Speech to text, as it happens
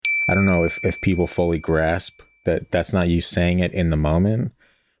I don't know if people fully grasp that that's not you saying it in the moment,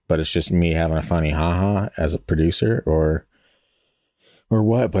 but it's just me having a funny haha as a producer or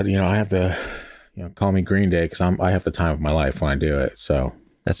what. But, I have to, call me Green Day because I have the time of my life when I do it. So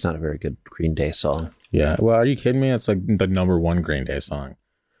that's not a very good Green Day song. Yeah. Well, are you kidding me? It's like the number one Green Day song.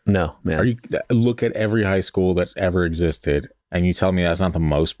 No, man. Look at every high school that's ever existed, and you tell me that's not the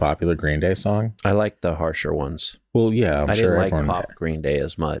most popular Green Day song? I like the harsher ones. Well, yeah, I'm sure everyone. I didn't like pop Green Day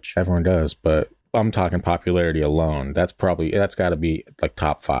as much. Everyone does, but I'm talking popularity alone. That's got to be like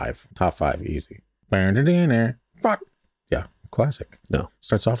top five easy. Fuck. Yeah, classic. No.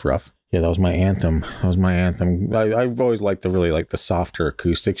 Starts off rough. Yeah, that was my anthem. I've always liked the softer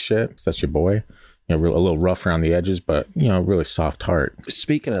acoustic shit. So that's your boy. A little rough around the edges, but, really soft heart.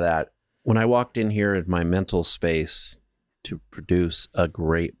 Speaking of that, when I walked in here in my mental space to produce a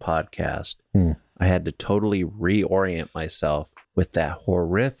great podcast, I had to totally reorient myself with that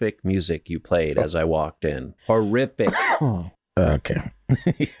horrific music you played as I walked in. Horrific. Okay.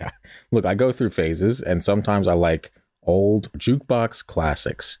 Yeah. Look, I go through phases, and sometimes I like old jukebox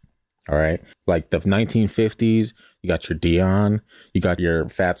classics. All right. Like the 1950s, you got your Dion, you got your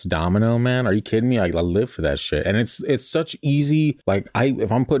Fats Domino, man. Are you kidding me? I live for that shit. And it's such easy. Like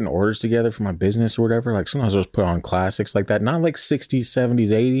if I'm putting orders together for my business or whatever, like sometimes I'll just put on classics like that. Not like 60s, 70s,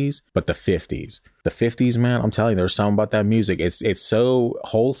 80s, but the 50s. The 50s, man, I'm telling you, there's something about that music. It's so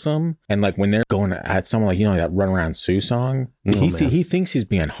wholesome. And like when they're going at someone like, that Run Around Sue song, he thinks he's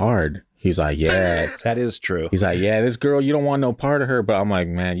being hard. He's like, yeah. That is true. He's like, yeah, this girl, you don't want no part of her. But I'm like,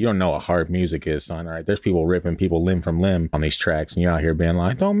 man, you don't know what hard music is, son. All right. There's people ripping people limb from limb on these tracks. And you're out here being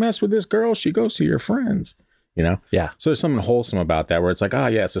like, don't mess with this girl. She goes to your friends. Yeah. So there's something wholesome about that where it's like, yeah,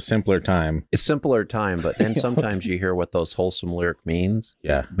 it's a simpler time. It's simpler time. But then sometimes you hear what those wholesome lyric means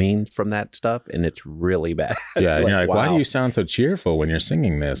from that stuff. And it's really bad. Yeah. You're like, wow. Why do you sound so cheerful when you're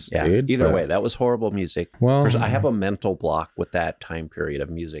singing this, dude? Either way, that was horrible music. Well, I have a mental block with that time period of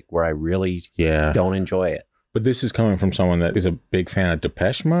music where I really don't enjoy it. But this is coming from someone that is a big fan of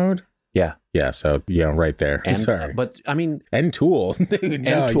Depeche Mode. Yeah. Yeah. So, right there. And, sorry. But I mean. And Tool. Dude,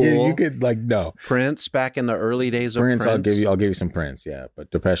 no, Tool. You could no. Prince back in the early days of Prince. I'll give you some Prince. Yeah.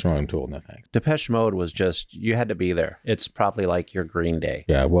 But Depeche Mode and Tool, no thanks. Depeche Mode was just, you had to be there. It's probably like your Green Day.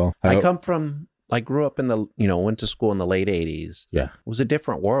 Yeah. Well, I grew up in went to school in the late 80s. Yeah. It was a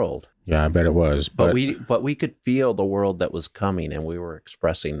different world. Yeah, I bet it was. But we could feel the world that was coming, and we were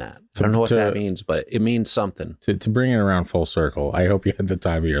expressing that. I don't know what that means, but it means something. To bring it around full circle, I hope you had the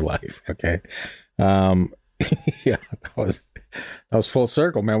time of your life. Okay. Yeah, that was full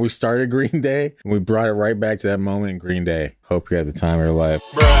circle, man. We started Green Day, and we brought it right back to that moment in Green Day. Hope you had the time of your life.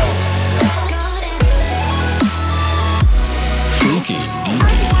 Freaky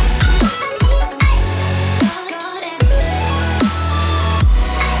Deaky.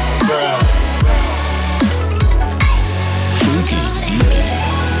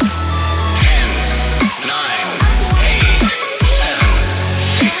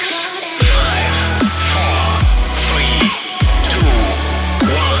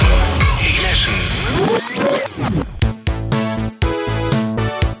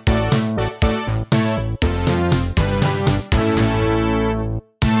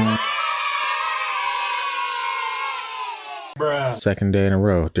 Second day in a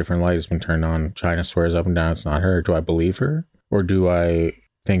row, different light has been turned on. China swears up and down it's not her. Do I believe her? Or do I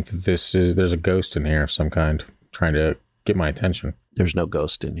think that there's a ghost in here of some kind trying to get my attention? There's no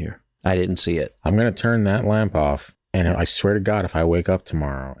ghost in here. I didn't see it. I'm going to turn that lamp off. And I swear to God, if I wake up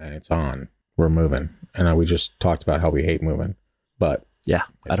tomorrow and it's on, we're moving. And we just talked about how we hate moving. But yeah,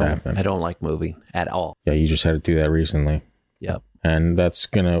 I don't like moving at all. Yeah, you just had to do that recently. Yep. And that's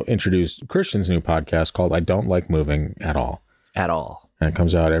going to introduce Christian's new podcast called I Don't Like Moving at All. At all. And it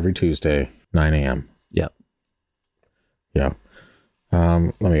comes out every Tuesday, 9 a.m. Yep. Yeah.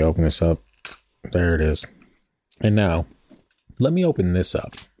 Let me open this up. There it is. And now, let me open this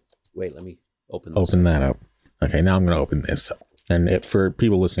up. Wait, let me open this. Open that up. Okay, now I'm going to open this up. And for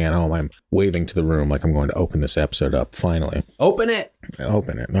people listening at home, I'm waving to the room like I'm going to open this episode up, finally. Open it!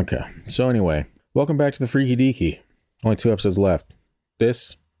 Open it. Okay. So anyway, welcome back to the Freaky Deaky. Only 2 episodes left.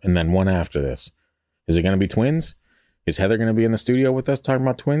 This, and then one after this. Is it going to be twins? Is Heather going to be in the studio with us talking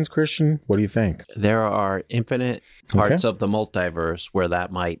about twins, Christian? What do you think? There are infinite parts of the multiverse where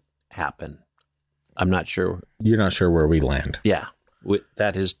that might happen. I'm not sure. You're not sure where we land? Yeah.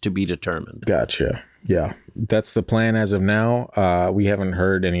 That is to be determined. Gotcha. Yeah. That's the plan as of now. We haven't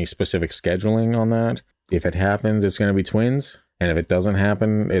heard any specific scheduling on that. If it happens, it's going to be twins. And if it doesn't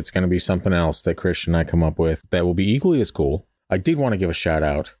happen, it's going to be something else that Christian and I come up with that will be equally as cool. I did want to give a shout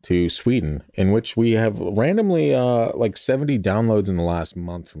out to Sweden, in which we have randomly like 70 downloads in the last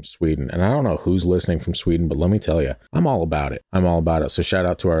month from Sweden. And I don't know who's listening from Sweden, but let me tell you, I'm all about it. I'm all about it. So shout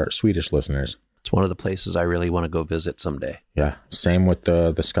out to our Swedish listeners. It's one of the places I really want to go visit someday. Yeah. Same with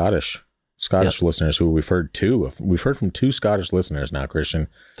the Scottish listeners who we've heard two. We've heard from 2 Scottish listeners now, Christian.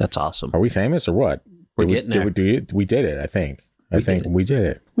 That's awesome. Are we famous or what? We're getting there. We did it, I think. We did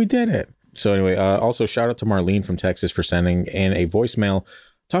it. We did it. So anyway, also shout out to Marlene from Texas for sending in a voicemail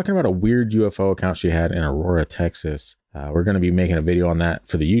talking about a weird UFO account she had in Aurora, Texas. We're going to be making a video on that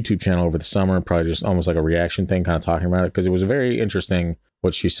for the YouTube channel over the summer, probably just almost like a reaction thing, kind of talking about it, because it was very interesting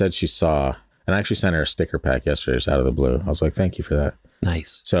what she said she saw. And I actually sent her a sticker pack yesterday just out of the blue. I was like, thank you for that.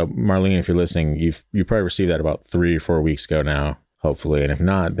 Nice. So Marlene, if you're listening, you probably received that about 3 or 4 weeks ago now, hopefully. And if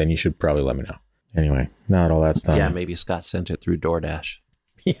not, then you should probably let me know. Anyway, now that all that's done. Yeah, maybe Scott sent it through DoorDash.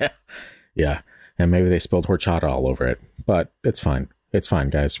 Yeah. And maybe they spilled horchata all over it, but it's fine. It's fine,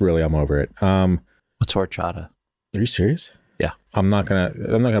 guys. Really, I'm over it. What's horchata? Are you serious? Yeah. I'm not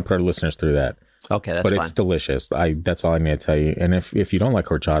gonna put our listeners through that. Okay, that's but fine. It's delicious. That's all I need to tell you. And if you don't like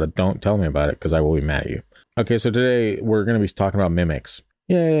horchata, don't tell me about it, because I will be mad at you. Okay, so today we're gonna be talking about mimics.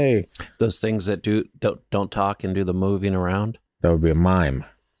 Yay! Those things that don't talk and do the moving around. That would be a mime.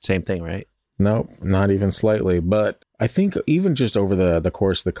 Same thing, right? Nope, not even slightly. But I think even just over the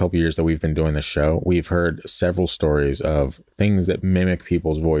course of the couple years that we've been doing this show, we've heard several stories of things that mimic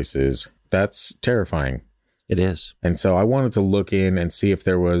people's voices. That's terrifying. It is. And so I wanted to look in and see if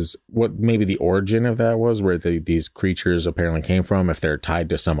there was what maybe the origin of that was, where these creatures apparently came from, if they're tied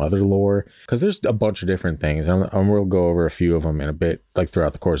to some other lore. Because there's a bunch of different things. And we'll go over a few of them in a bit, like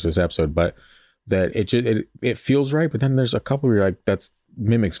throughout the course of this episode. But that it feels right. But then there's a couple where you're like, that's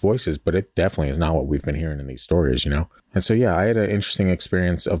mimics voices, but it definitely is not what we've been hearing in these stories, you know? And so, yeah, I had an interesting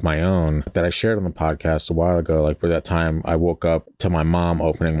experience of my own that I shared on the podcast a while ago, like where that time I woke up to my mom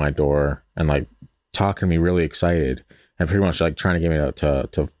opening my door and like talking to me really excited and pretty much like trying to get me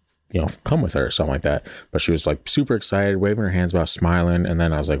to come with her or something like that. But she was like super excited, waving her hands about, smiling. And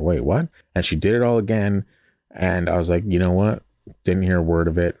then I was like, wait, what? And she did it all again. And I was like, you know what? Didn't hear a word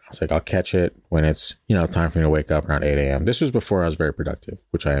of it. I was like, I'll catch it when it's, time for me to wake up around 8 a.m. This was before I was very productive,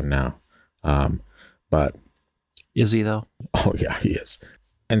 which I am now. But is he though? Oh yeah, he is.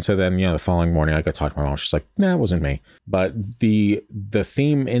 And so then, the following morning I got talking to my mom. She's like, nah, it wasn't me. But the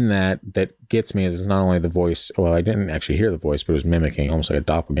theme in that gets me is not only the voice. Well, I didn't actually hear the voice, but it was mimicking almost like a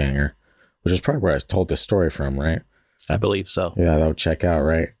doppelganger, which is probably where I told this story from, right? I believe so. Yeah, that would check out,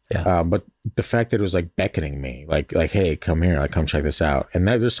 right? Yeah. But the fact that it was like beckoning me, like, hey, come here, like, come check this out. And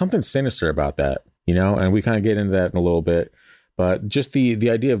there's something sinister about that, and we kind of get into that in a little bit. But just the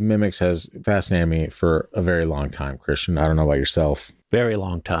idea of mimics has fascinated me for a very long time, Christian. I don't know about yourself. Very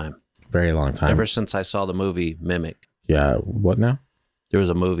long time. Very long time. Ever since I saw the movie Mimic. Yeah. What now? There was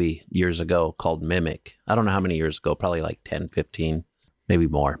a movie years ago called Mimic. I don't know how many years ago, probably like 10, 15, maybe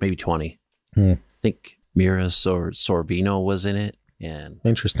more, maybe 20. I think Mira Sorvino was in it. And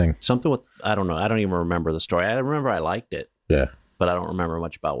interesting. Something with, I don't know. I don't even remember the story. I remember I liked it. Yeah. But I don't remember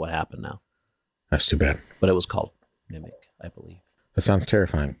much about what happened now. That's too bad. But it was called Mimic, I believe. That sounds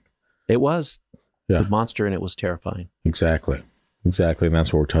terrifying. It was. Yeah. The monster in it was terrifying. Exactly. And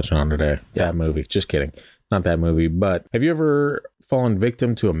that's what we're touching on today. Yeah. That movie. Just kidding. Not that movie. But have you ever fallen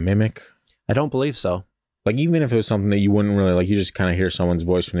victim to a mimic? I don't believe so. Like, even if it was something that you wouldn't really like, you just kind of hear someone's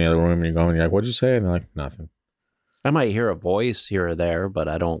voice from the other room and you're like, what'd you say? And they're like, nothing. I might hear a voice here or there, but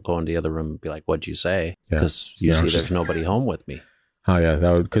I don't go into the other room and be like, what'd you say? Because usually there's nobody home with me. Oh, yeah.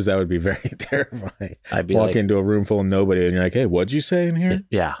 That would be very terrifying. I'd be walk into a room full of nobody and you're like, hey, what'd you say in here?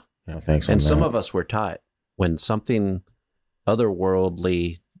 Yeah. Thanks. And some of us were taught when something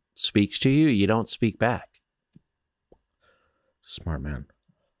otherworldly speaks to you, you don't speak back. Smart man.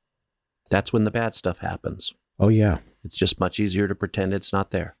 That's when the bad stuff happens. Oh, yeah. It's just much easier to pretend it's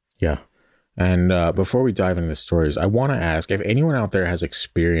not there. Yeah. And before we dive into the stories, I want to ask if anyone out there has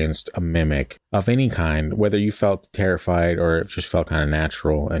experienced a mimic of any kind, whether you felt terrified or it just felt kind of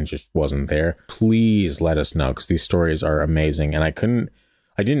natural and just wasn't there, please let us know, because these stories are amazing. And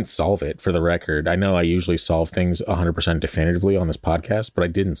I didn't solve it, for the record. I know I usually solve things 100% definitively on this podcast, but I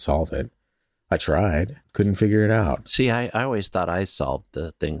didn't solve it. I tried. Couldn't figure it out. See, I always thought I solved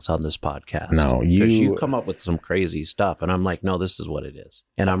the things on this podcast. No, because you come up with some crazy stuff, and I'm like, no, this is what it is.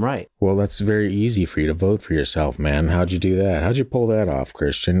 And I'm right. Well, that's very easy for you to vote for yourself, man. How'd you do that? How'd you pull that off,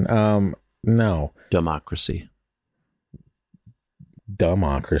 Christian? No. Democracy.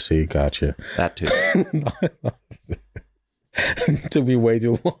 Gotcha. That too. Took me way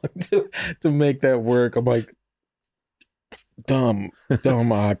too long to make that work. I'm like,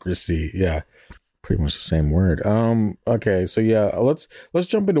 democracy. Yeah. pretty much the same word. Okay, so yeah, let's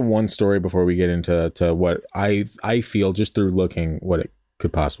jump into one story before we get into what I feel just through looking what it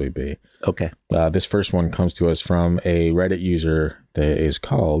could possibly be. Okay. This first one comes to us from a Reddit user that is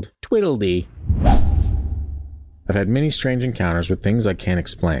called Twiddledee. I've had many strange encounters with things I can't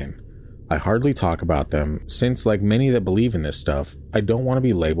explain. I hardly talk about them, since like many that believe in this stuff, I don't want to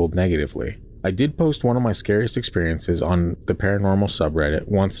be labeled negatively. I did post one of my scariest experiences on the Paranormal subreddit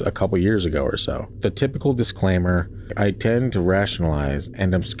once a couple years ago or so. The typical disclaimer, I tend to rationalize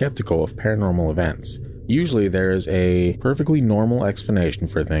and am skeptical of paranormal events. Usually there is a perfectly normal explanation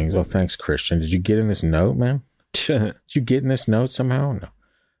for things. Oh, thanks, Christian. Did you get in this note, man? Did you get in this note somehow?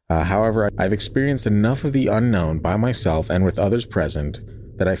 No. However, I've experienced enough of the unknown by myself and with others present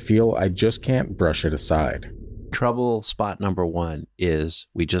that I feel I just can't brush it aside. Trouble spot number one is,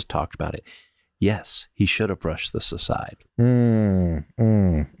 we just talked about it. Yes, he should have brushed this aside.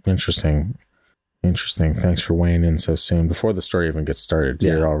 Interesting. Thanks for weighing in so soon. Before the story even gets started,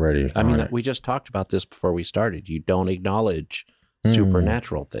 You're already we just talked about this before we started. You don't acknowledge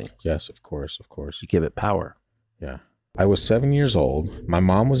supernatural things. Yes, of course. You give it power. Yeah. I was 7 years old. My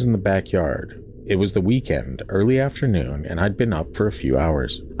mom was in the backyard. It was the weekend, early afternoon, and I'd been up for a few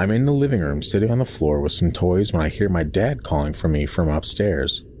hours. I'm in the living room sitting on the floor with some toys when I hear my dad calling for me from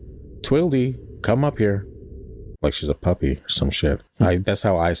upstairs. Twildy, come up here. Like she's a puppy or some shit. That's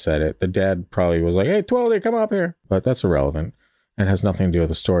how I said it. The dad probably was like, hey, Twildy, come up here. But that's irrelevant and has nothing to do with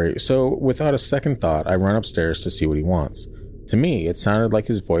the story. So without a second thought, I run upstairs to see what he wants. To me, it sounded like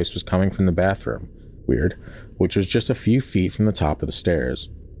his voice was coming from the bathroom. Weird. Which was just a few feet from the top of the stairs.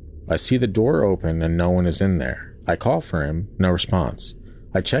 I see the door open and no one is in there. I call for him, no response.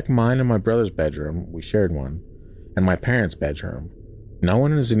 I check mine and my brother's bedroom, we shared one, and my parents' bedroom. No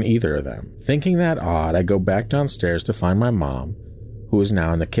one is in either of them. Thinking that odd, I go back downstairs to find my mom, who is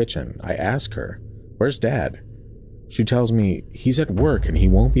now in the kitchen. I ask her, where's Dad? She tells me he's at work and he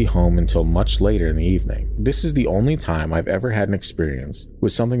won't be home until much later in the evening. This is the only time I've ever had an experience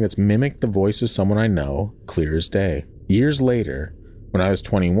with something that's mimicked the voice of someone I know, clear as day. Years later, when I was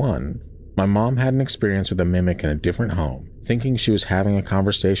 21, my mom had an experience with a mimic in a different home, thinking she was having a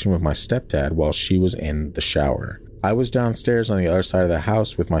conversation with my stepdad while she was in the shower. I was downstairs on the other side of the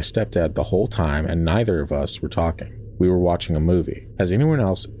house with my stepdad the whole time, and neither of us were talking. We were watching a movie. Has anyone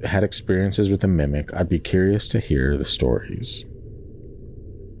else had experiences with a mimic? I'd be curious to hear the stories.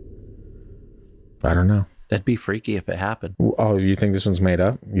 I don't know. That'd be freaky if it happened. Oh, you think this one's made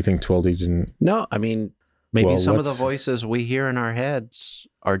up? You think Twildy didn't? No, I mean, maybe some of the voices we hear in our heads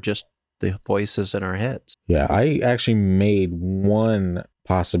are just the voices in our heads. Yeah, I actually made one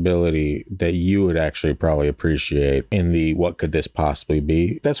possibility that you would actually probably appreciate in the what could this possibly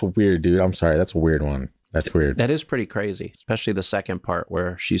be. That's weird, dude. I'm sorry. That's a weird one. That's weird. That is pretty crazy, especially the second part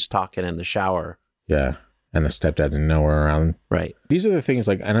where she's talking in the shower. Yeah, and the stepdad's nowhere around. Right. These are the things,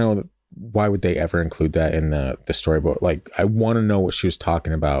 like, I know, why would they ever include that in the storybook? Like, I want to know what she was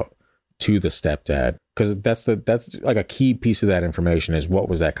talking about to the stepdad, because that's like a key piece of that information is what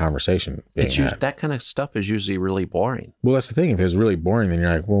was that conversation being had. That kind of stuff is usually really boring. Well, that's the thing. If it was really boring, then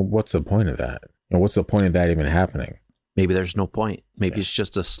you're like, well, what's the point of that? And what's the point of that even happening? Maybe there's no point. Maybe it's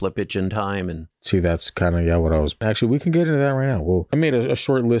just a slippage in time. And see, that's kind of, what I was... Actually, we can get into that right now. Well, I made a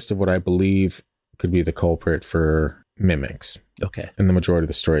short list of what I believe could be the culprit for mimics. Okay. In the majority of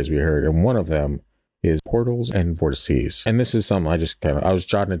the stories we heard. And one of them is portals and vortices. And this is something I was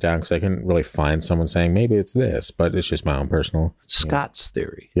jotting it down because I couldn't really find someone saying, maybe it's this, but it's just my own personal... Scott's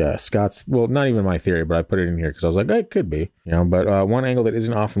theory. Yeah, Scott's... Well, not even my theory, but I put it in here because I was like, it could be. But one angle that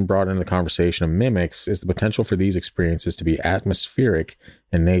isn't often brought into the conversation of mimics is the potential for these experiences to be atmospheric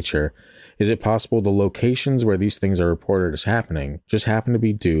in nature. Is it possible the locations where these things are reported as happening just happen to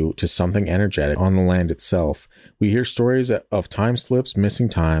be due to something energetic on the land itself? We hear stories of time slips, missing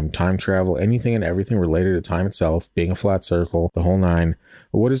time travel, anything and everything related to time itself, being a flat circle, the whole nine.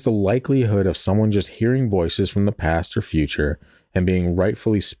 But what is the likelihood of someone just hearing voices from the past or future and being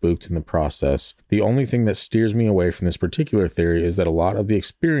rightfully spooked in the process? The only thing that steers me away from this particular theory is that a lot of the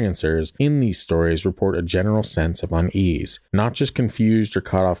experiencers in these stories report a general sense of unease, not just confused or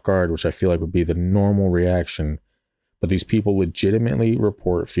caught off guard, which I feel like would be the normal reaction, but these people legitimately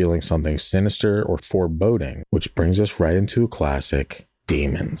report feeling something sinister or foreboding, which brings us right into a classic,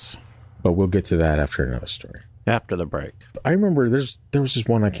 demons. But we'll get to that after another story. After the break. I remember there was this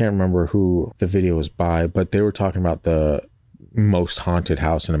one, I can't remember who the video was by, but they were talking about the most haunted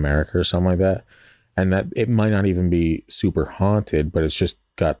house in America or something like that. And that it might not even be super haunted, but it's just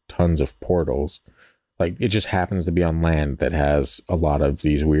got tons of portals. Like, it just happens to be on land that has a lot of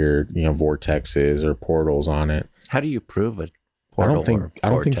these weird, vortexes or portals on it. How do you prove it? I don't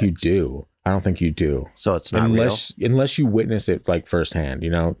think you do. I don't think you do. So it's not real? Unless you witness it like firsthand,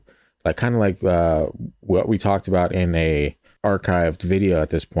 like kind of like what we talked about in a archived video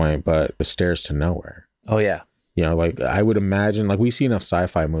at this point, but the stairs to nowhere. Oh, yeah. Like I would imagine, like we see enough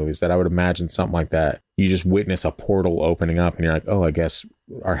sci-fi movies that I would imagine something like that. You just witness a portal opening up and you're like, oh, I guess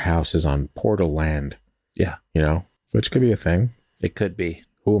our house is on portal land. Yeah. Which could be a thing. It could be.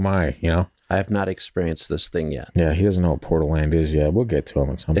 Who am I, I have not experienced this thing yet. Yeah, he doesn't know what portal land is yet. We'll get to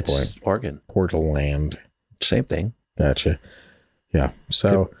him at some point. It's Oregon. Portal land. Same thing. Gotcha. Yeah.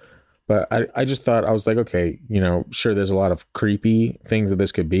 So... But I just thought, I was like, okay, sure, there's a lot of creepy things that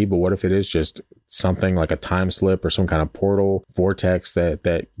this could be, but what if it is just something like a time slip or some kind of portal vortex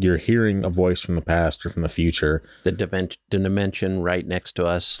that you're hearing a voice from the past or from the future? The dimension right next to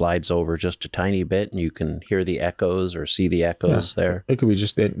us slides over just a tiny bit and you can hear the echoes or see the echoes there. It could be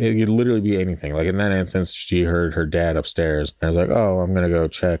just, it could literally be anything. Like in that instance, she heard her dad upstairs and I was like, oh, I'm going to go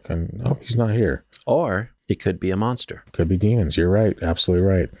check. And oh, he's not here. Or it could be a monster. Could be demons. You're right. Absolutely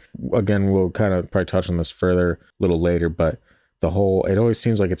right. Again, we'll kind of probably touch on this further a little later, but it always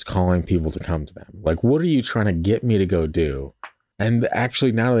seems like it's calling people to come to them. Like, what are you trying to get me to go do? And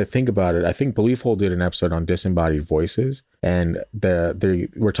actually, now that I think about it, I think Belief Hole did an episode on disembodied voices. And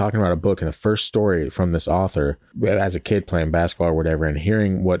we're talking about a book, and the first story from this author, as a kid playing basketball or whatever, and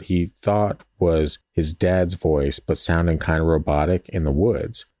hearing what he thought was his dad's voice, but sounding kind of robotic in the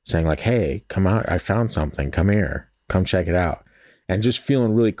woods, saying like, hey, come out. I found something. Come here. Come check it out. And just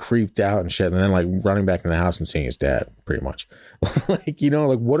feeling really creeped out and shit. And then like running back in the house and seeing his dad, pretty much. Like,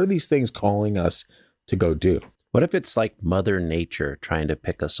 what are these things calling us to go do? What if it's like Mother Nature trying to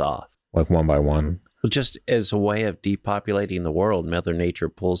pick us off? Like one by one? Well, just as a way of depopulating the world, Mother Nature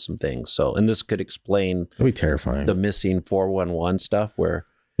pulls some things. So, and this could explain That'd be terrifying. The missing 411 stuff where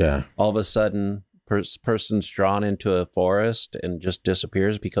all of a sudden person's drawn into a forest and just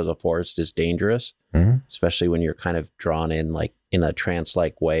disappears because a forest is dangerous, especially when you're kind of drawn in like in a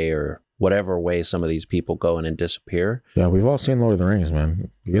trance-like way or whatever way some of these people go in and disappear. Yeah, we've all seen Lord of the Rings,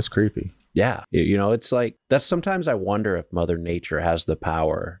 man. It gets creepy. Yeah. It's like, that's sometimes I wonder if Mother Nature has the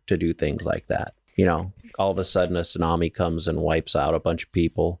power to do things like that. All of a sudden a tsunami comes and wipes out a bunch of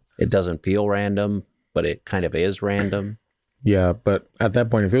people. It doesn't feel random, but it kind of is random. Yeah, but at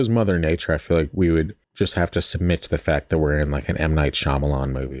that point, if it was Mother Nature, I feel like we would just have to submit to the fact that we're in like an M. Night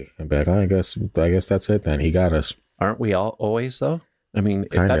Shyamalan movie and be like, oh, I guess that's it then. He got us. Aren't we all always, though? I mean,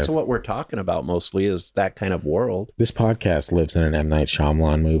 if that's what we're talking about mostly is that kind of world. This podcast lives in an M. Night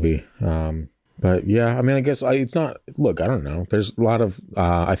Shyamalan movie. But yeah, I mean, I guess it's not, look, I don't know. There's a lot of,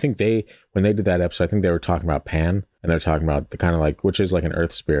 I think when they did that episode, I think they were talking about Pan and they're talking about the kind of like, which is like an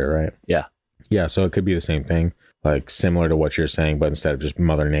earth spirit, right? Yeah. Yeah. So it could be the same thing, like similar to what you're saying, but instead of just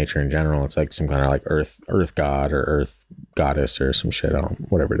Mother Nature in general, it's like some kind of like earth god or earth goddess or some shit. I don't know,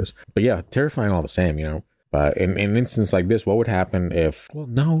 whatever it is. But yeah, terrifying all the same, But in an instance like this, what would happen if, well,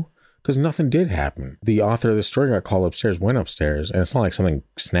 no, because nothing did happen. The author of the story got called upstairs, went upstairs, and it's not like something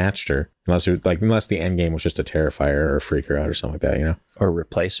snatched her, unless the end game was just to terrify her or freak her out or something like that, Or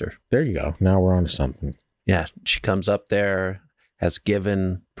replace her. There you go. Now we're on to something. Yeah, she comes up there, has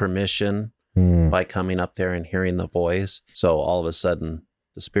given permission by coming up there and hearing the voice. So all of a sudden,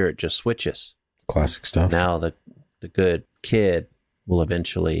 the spirit just switches. Classic stuff. Now the good kid will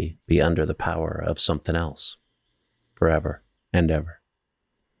eventually be under the power of something else forever and ever.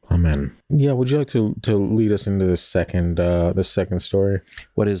 Amen. Yeah, would you like to lead us into this second story?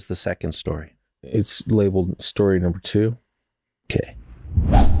 What is the second story? It's labeled story number 2. Okay.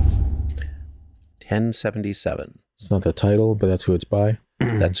 1077. It's not the title, but that's who it's by.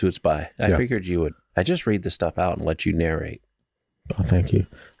 That's who it's by. I figured you would. I just read the stuff out and let you narrate. Oh, thank you.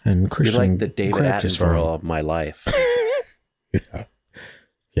 And Christian, you're like the David Attenborough of my life.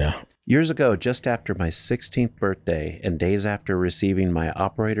 Yeah. Years ago, just after my 16th birthday and days after receiving my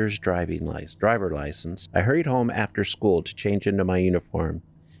operator's driver license, I hurried home after school to change into my uniform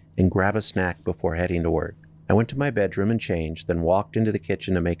and grab a snack before heading to work. I went to my bedroom and changed, then walked into the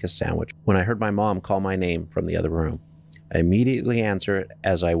kitchen to make a sandwich when I heard my mom call my name from the other room. I immediately answered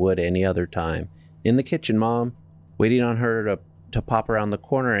as I would any other time. In the kitchen, Mom. Waiting on her to pop around the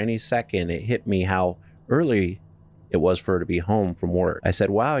corner any second, it hit me how early it was for her to be home from work. I said,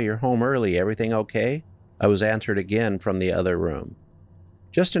 wow, you're home early. Everything okay? I was answered again from the other room.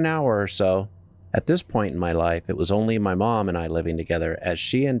 Just an hour or so. At this point in my life, it was only my mom and I living together as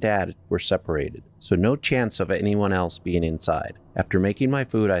she and Dad were separated, so no chance of anyone else being inside. After making my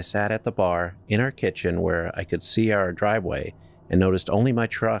food, I sat at the bar in our kitchen where I could see our driveway and noticed only my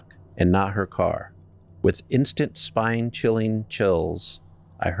truck and not her car. With instant spine-chilling chills,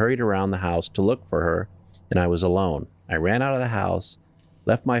 I hurried around the house to look for her, and I was alone. I ran out of the house,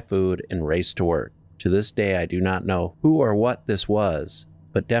 left my food, and raced to work. To this day, I do not know who or what this was,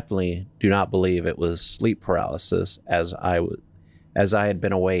 but definitely do not believe it was sleep paralysis as I had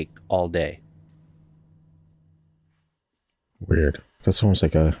been awake all day. Weird. That's almost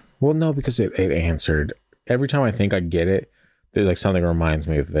like a... Well, no, because it answered. Every time I think I get it, there's like something reminds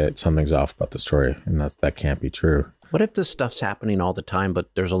me that something's off about the story, and that can't be true. What if this stuff's happening all the time,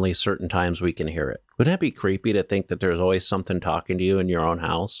 but there's only certain times we can hear it? Would that be creepy to think that there's always something talking to you in your own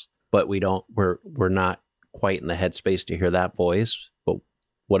house, but we're not quite in the headspace to hear that voice? But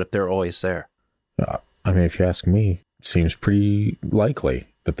what if they're always there? I mean, if you ask me, it seems pretty likely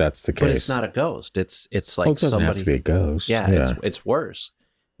that that's the case. But it's not a ghost. It's like it doesn't have to be a ghost. Yeah. It's worse.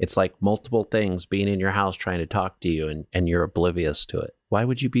 It's like multiple things being in your house trying to talk to you, and you're oblivious to it. Why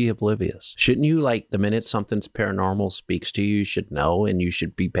would you be oblivious? Shouldn't you, like, the minute something's paranormal speaks to you, you should know, and you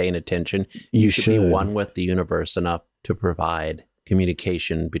should be paying attention. You should be one with the universe enough to provide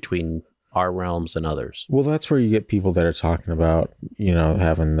communication between our realms and others. Well, that's where you get people that are talking about,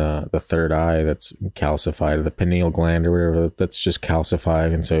 having the third eye that's calcified, the pineal gland or whatever, that's just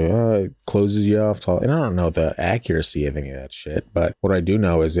calcified. And so it closes you off. And I don't know the accuracy of any of that shit. But what I do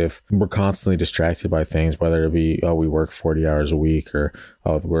know is if we're constantly distracted by things, whether it be, we work 40 hours a week, or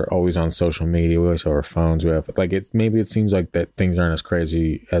we're always on social media, we always have our phones, we have maybe it seems like that things aren't as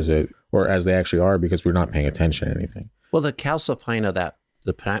crazy as they actually are because we're not paying attention to anything. Well, the calcifying of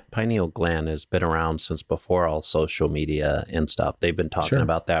the pineal gland has been around since before all social media and stuff. They've been talking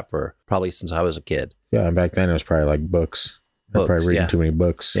about that for probably since I was a kid. Yeah, and back then it was probably like books. They're probably reading too many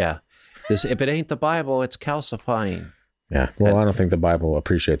books. Yeah. If it ain't the Bible, it's calcifying. Yeah. Well, I don't think the Bible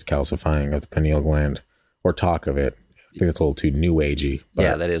appreciates calcifying of the pineal gland or talk of it. I think it's a little too new agey.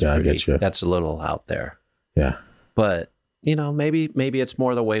 Yeah, that is pretty. I get you. That's a little out there. Yeah. But, maybe it's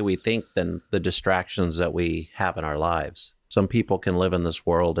more the way we think than the distractions that we have in our lives. Some people can live in this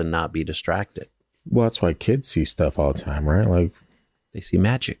world and not be distracted. Well, that's why kids see stuff all the time, right? Like, they see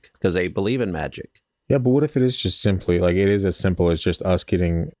magic because they believe in magic. Yeah, but what if it is just simply, like, it is as simple as just us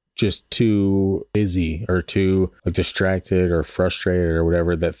getting just too busy or too distracted or frustrated or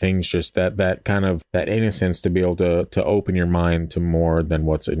whatever, that things just that kind of that innocence to be able to open your mind to more than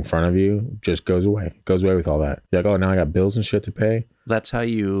what's in front of you just goes away. It goes away with all that. You're like, oh, now I got bills and shit to pay. That's how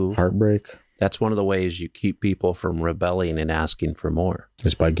you... Heartbreak. That's one of the ways you keep people from rebelling and asking for more.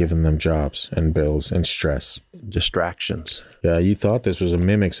 Just by giving them jobs and bills and stress. Distractions. Yeah, you thought this was a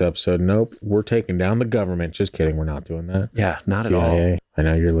Mimics episode. Nope, we're taking down the government. Just kidding, we're not doing that. Yeah, not CIA, at all. I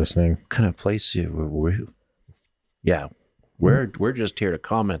know you're listening. What kind of place we're just here to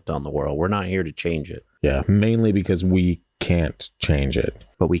comment on the world. We're not here to change it. Yeah, mainly because we can't change it.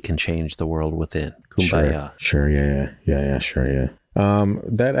 But we can change the world within. Kumbaya. Sure, yeah, sure, yeah.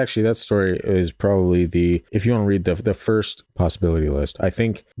 That story is probably if you want to read the first possibility list, I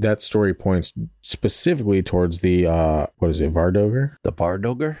think that story points specifically towards the, what is it, Vardoger? The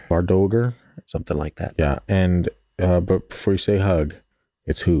Vardoger? Vardoger. Something like that. Yeah. And, but before you say hug,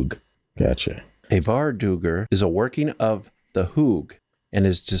 it's Hoog. Gotcha. A Vardoger is a working of the Hoog and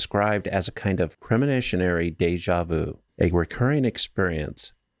is described as a kind of premonitionary deja vu. A recurring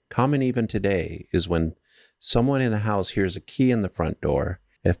experience, common even today, is when someone in a house hears a key in the front door,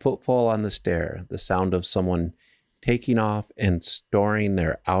 a footfall on the stair, the sound of someone taking off and storing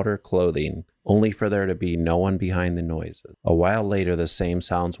their outer clothing, only for there to be no one behind the noises. A while later, the same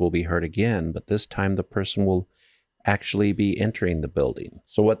sounds will be heard again, but this time the person will actually be entering the building.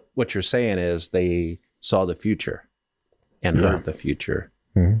 So what you're saying is they saw the future and heard the future.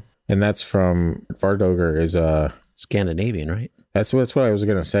 Mm-hmm. And that's from Vardoger is Scandinavian, right? That's what I was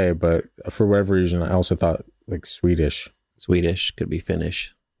going to say, but for whatever reason, I also thought like Swedish. Swedish, could be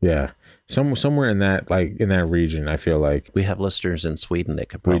Finnish. Yeah. Somewhere in that region, I feel like. We have listeners in Sweden that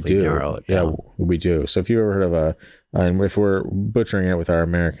could probably narrow it down. Yeah, we do. So if you ever heard of and if we're butchering it with our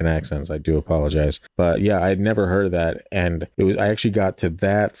American accents, I do apologize. But yeah, I'd never heard of that. And I actually got to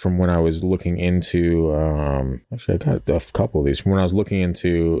that from when I was looking into, actually I got a couple of these from when I was looking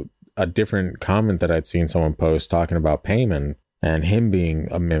into a different comment that I'd seen someone post talking about Payman and him being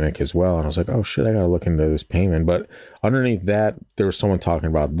a mimic as well. And I was like, oh shit, I got to look into this Payman. But underneath that, there was someone talking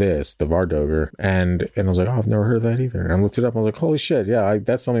about the Vardoger. And I was like, oh, I've never heard of that either. And I looked it up. And I was like, holy shit. Yeah,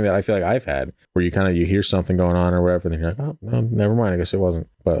 that's something that I feel like I've had where you hear something going on or whatever. And then you're like, oh, no, never mind. I guess it wasn't.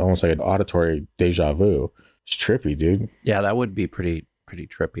 But almost like an auditory deja vu. It's trippy, dude. Yeah, that would be pretty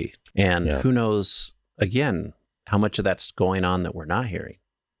trippy. And who knows, again, how much of that's going on that we're not hearing.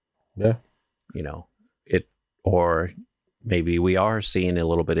 Yeah. Or maybe we are seeing a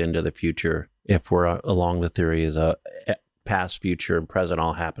little bit into the future if we're along the theory is a past, future, and present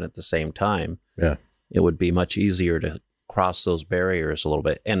all happen at the same time. Yeah. It would be much easier to cross those barriers a little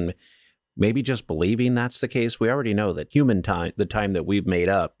bit. And maybe just believing that's the case. We already know that human time, the time that we've made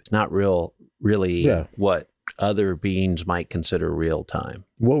up, is not really what other beings might consider real time.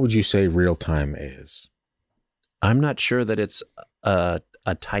 What would you say real time is? I'm not sure that it's a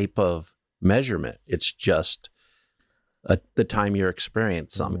type of measurement. It's just the time you're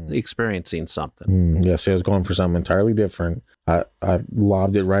experiencing something. Yeah, see, I was going for something entirely different. I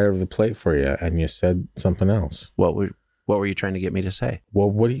lobbed it right over the plate for you, and you said something else. What were you trying to get me to say?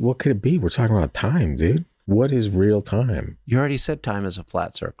 Well, what could it be? We're talking about time, dude. What is real time? You already said time is a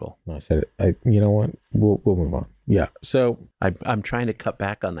flat circle. No, I said it. You know what? We'll move on. Yeah. So I'm trying to cut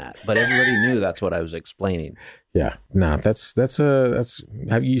back on that, but everybody knew that's what I was explaining. Yeah. No, that's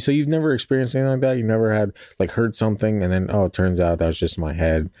have you, so you've never experienced anything like that? You never had like heard something and then, oh, it turns out that was just my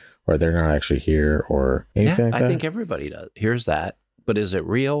head, or they're not actually here, or anything like that? I think everybody does. Here's that. But is it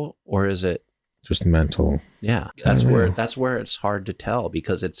real or is it just mental? Yeah. That's where it's hard to tell,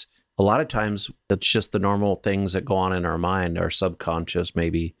 because it's a lot of times it's just the normal things that go on in our mind, our subconscious,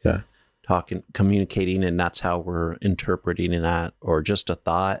 maybe talking, communicating, and that's how we're interpreting that, or just a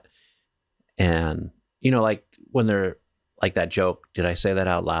thought. And, like when they're like that joke, did I say that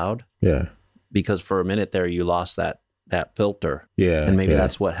out loud? Yeah. Because for a minute there, you lost that filter. Yeah. And maybe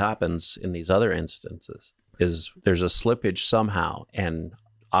that's what happens in these other instances, is there's a slippage somehow. And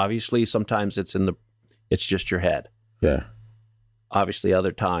obviously sometimes it's just your head. Yeah. Obviously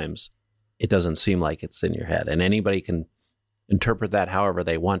other times it doesn't seem like it's in your head, and anybody can interpret that however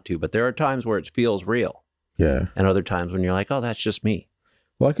they want to. But there are times where it feels real. Yeah. And other times when you're like, oh, that's just me.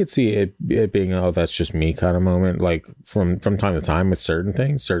 Well, I could see it being, oh, that's just me kind of moment, like from time to time with certain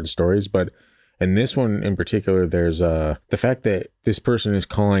things, certain stories. But in this one in particular, there's the fact that this person is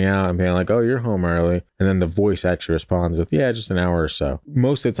calling out and being like, oh, you're home early. And then the voice actually responds with, yeah, just an hour or so.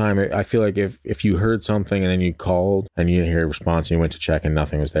 Most of the time, I feel like if you heard something and then you called and you didn't hear a response and you went to check and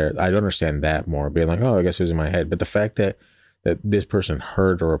nothing was there, I'd understand that more, being like, oh, I guess it was in my head. But the fact that this person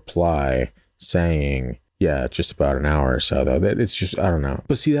heard a reply saying, yeah, just about an hour or so, though. It's just, I don't know.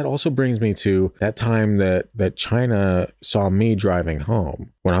 But see, that also brings me to that time that China saw me driving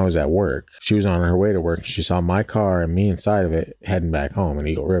home when I was at work. She was on her way to work, and she saw my car and me inside of it heading back home in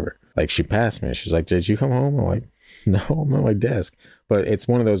Eagle River. Like, she passed me. She's like, did you come home? I'm like, no, I'm at my desk. But it's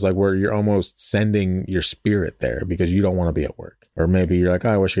one of those like where you're almost sending your spirit there because you don't want to be at work. Or maybe you're like, oh,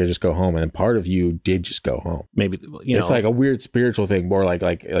 I wish I could just go home. And then part of you did just go home. Maybe, it's like a weird spiritual thing, more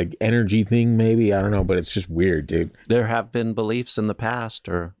like energy thing, maybe. I don't know, but it's just weird, dude. There have been beliefs in the past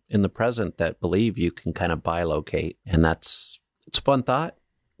or in the present that believe you can kind of bilocate. And it's a fun thought.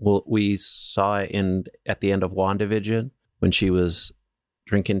 Well, we saw it at the end of WandaVision when she was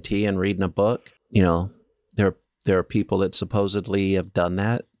drinking tea and reading a book. There are people that supposedly have done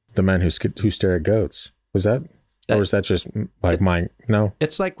that. The men who stare at goats. Was that? Or was that just like mine? No,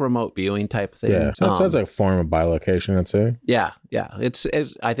 it's like remote viewing type thing. Yeah, so that's like a form of bilocation, I'd say. Yeah. It's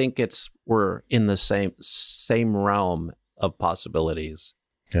I think we're in the same realm of possibilities.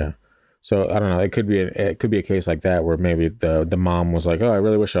 Yeah. So I don't know. It could be a case like that where maybe the mom was like, "Oh, I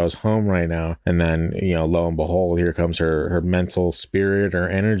really wish I was home right now," and then lo and behold, here comes her mental spirit or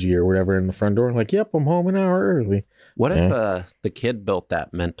energy or whatever in the front door. Like, "Yep, I'm home an hour early." What if the kid built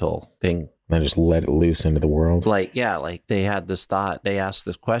that mental thing? And just let it loose into the world. Like they had this thought, they asked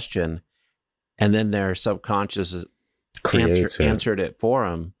this question, and then their subconscious answered it for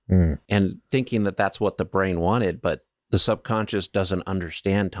them, and thinking that that's what the brain wanted, but the subconscious doesn't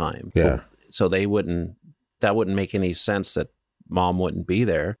understand time. Yeah. So that wouldn't make any sense that mom wouldn't be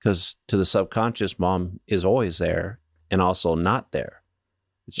there, because to the subconscious, mom is always there and also not there.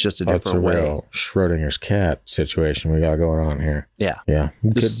 It's just a different way. Real Schrodinger's cat situation we got going on here. Yeah. Yeah.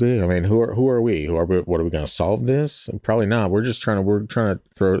 Could be. I mean, who are we? What are we going to solve this? Probably not. We're trying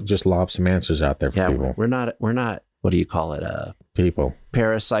to lob some answers out there for people. We're not, what do you call it? People.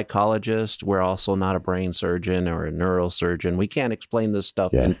 Parapsychologist. We're also not a brain surgeon or a neurosurgeon. We can't explain this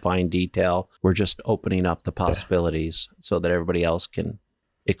stuff in fine detail. We're just opening up the possibilities so that everybody else can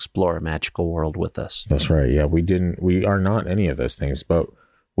explore a magical world with us. That's right. Yeah. We are not any of those things, but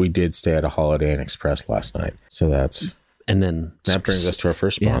we did stay at a Holiday Inn Express last night. So that brings us to our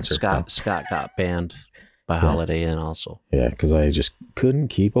first sponsor. Yeah, Scott got banned by Holiday Inn also. Yeah, because I just couldn't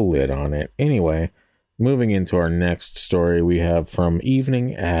keep a lid on it. Anyway, moving into our next story, we have from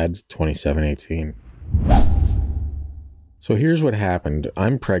Evening Ad 2718. So here's what happened.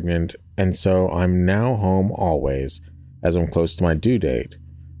 I'm pregnant, and so I'm now home always, as I'm close to my due date.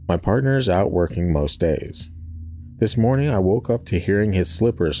 My partner is out working most days. This morning, I woke up to hearing his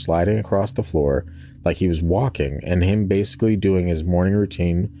slippers sliding across the floor like he was walking, and him basically doing his morning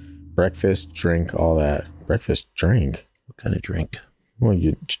routine, breakfast, drink, all that. Breakfast, drink? What kind of drink? Well,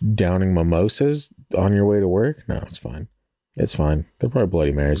 you downing mimosas on your way to work? No, it's fine. It's fine. They're probably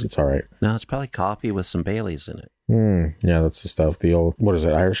Bloody Marys. It's all right. No, it's probably coffee with some Baileys in it. Yeah, that's the stuff. The old, what is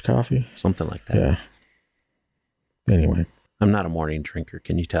it, Irish coffee? Something like that. Yeah. Anyway. I'm not a morning drinker.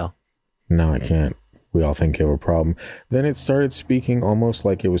 Can you tell? No, I can't. We all think you have a problem. Then it started speaking almost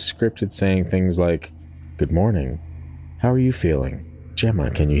like it was scripted, saying things like, "Good morning. How are you feeling?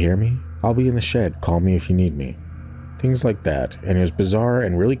 Gemma, can you hear me? I'll be in the shed. Call me if you need me." Things like that. And it was bizarre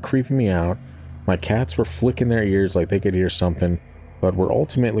and really creeping me out. My cats were flicking their ears like they could hear something, but were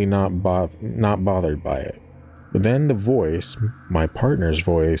ultimately not bothered by it. But then the voice, my partner's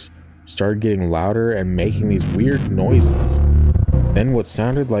voice, started getting louder and making these weird noises. Then what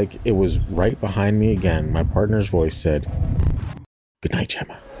sounded like it was right behind me again, my partner's voice said, "Good night,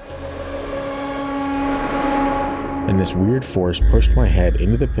 Gemma." And this weird force pushed my head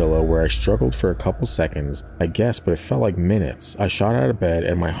into the pillow where I struggled for a couple seconds, I guess, but it felt like minutes. I shot out of bed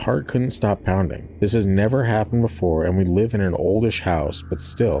and my heart couldn't stop pounding. This has never happened before, and we live in an oldish house, but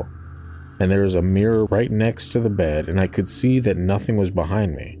still. And there was a mirror right next to the bed, and I could see that nothing was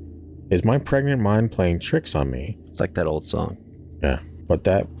behind me. Is my pregnant mind playing tricks on me? It's like that old song. Yeah, but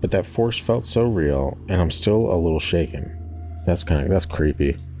that force felt so real, and I'm still a little shaken. That's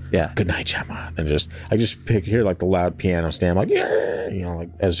creepy. Yeah. "Good night, Gemma." And I just hear like the loud piano stand, like, yeah, you know, like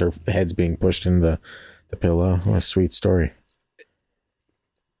as her head's being pushed into the pillow. What a sweet story.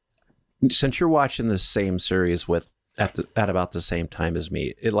 Since you're watching the same series at about the same time as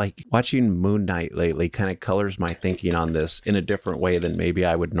me, it like watching Moon Knight lately kind of colors my thinking on this in a different way than maybe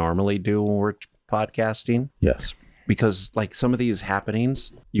I would normally do when we're podcasting. Yes. Because like some of these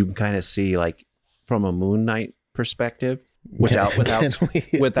happenings, you can kind of see like from a Moon Knight perspective,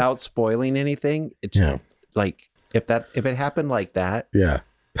 without spoiling anything. It's like if it happened like that, yeah,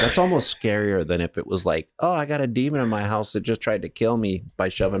 that's almost scarier than if it was like, oh, I got a demon in my house that just tried to kill me by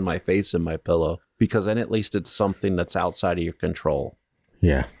shoving my face in my pillow. Because then at least it's something that's outside of your control.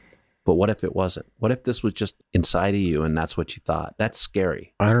 Yeah. But what if it wasn't? What if this was just inside of you and that's what you thought? That's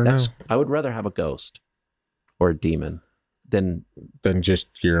scary. I don't know. I would rather have a ghost or a demon than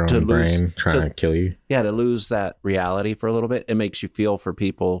just your own brain trying to kill you. Yeah, to lose that reality for a little bit. It makes you feel for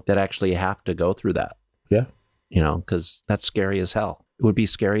people that actually have to go through that. Yeah. You know, because that's scary as hell. It would be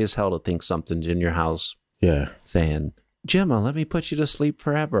scary as hell to think something's in your house. Yeah. Saying, "Gemma, let me put you to sleep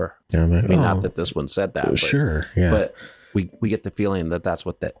forever." Yeah, I mean, not that this one said that. But, sure. Yeah. But we get the feeling that that's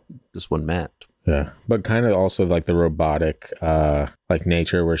what this one meant. Yeah. But kind of also like the robotic, like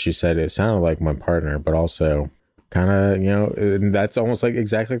nature where she said it sounded like my partner, but also kind of, you know, and that's almost like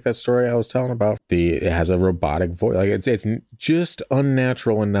exactly like that story I was telling about. It has a robotic voice. Like it's just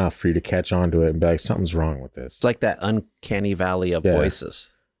unnatural enough for you to catch on to it and be like, something's wrong with this. It's like that uncanny valley of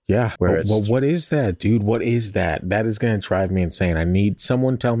voices. Yeah. Well, what is that, dude? What is that? That is going to drive me insane. I need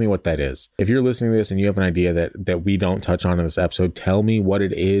someone tell me what that is. If you're listening to this and you have an idea that we don't touch on in this episode, tell me what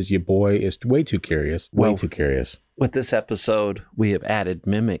it is. Your boy is way too curious. Way too curious. With this episode, we have added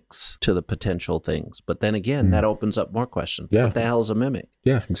mimics to the potential things. But then again, that opens up more questions. Yeah. What the hell is a mimic?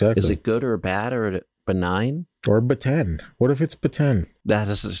 Yeah, exactly. Is it good or bad or benign? Or pretend. What if it's pretend? That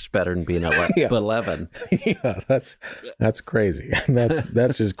is just better than being 11. Yeah, that's crazy.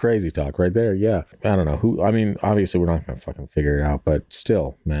 That's just crazy talk right there. Yeah. I don't know who. I mean, obviously we're not going to fucking figure it out, but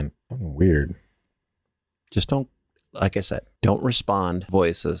still, man, fucking weird. Just don't, like I said, don't respond to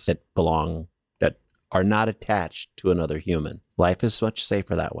voices that are not attached to another human. Life is much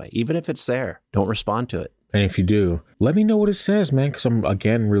safer that way. Even if it's there, don't respond to it. And if you do, let me know what it says, man, because I'm,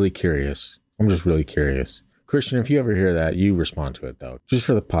 again, really curious. I'm just really curious. Christian, if you ever hear that, you respond to it, though. Just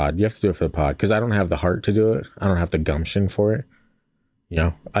for the pod. You have to do it for the pod, because I don't have the heart to do it. I don't have the gumption for it. You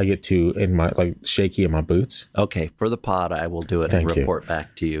know, I get too shaky in my boots. Okay, for the pod, I will do it and report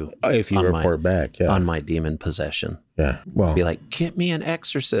back to you. If you report back, yeah. On my demon possession. Yeah, well. Be like, get me an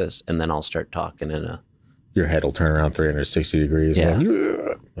exorcist, and then I'll start talking in a... Your head will turn around 360 degrees. Yeah.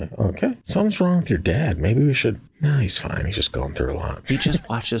 Okay, something's wrong with your dad. Maybe we should... No, he's fine. He's just going through a lot. He just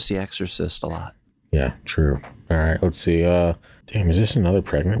watches The Exorcist a lot. Yeah, true. All right, let's see. Damn, is this another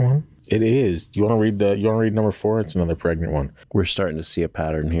pregnant one? It is. You want to read number 4? It's another pregnant one. We're starting to see a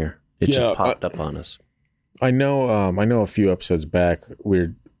pattern here. It just popped up on us. I know a few episodes back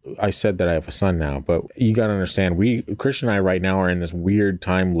I said that I have a son now, but you got to understand, Christian and I right now are in this weird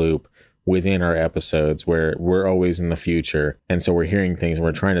time loop within our episodes where we're always in the future. And so we're hearing things and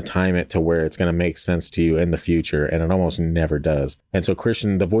we're trying to time it to where it's going to make sense to you in the future. And it almost never does. And so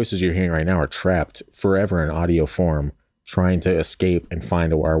Christian, the voices you're hearing right now are trapped forever in audio form, trying to escape and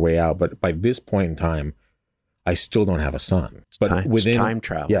find our way out. But by this point in time, I still don't have a son. But It's time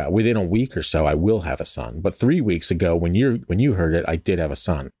travel. Yeah, within a week or so, I will have a son. But 3 weeks ago, when you heard it, I did have a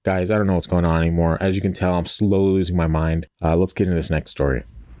son. Guys, I don't know what's going on anymore. As you can tell, I'm slowly losing my mind. Let's get into this next story.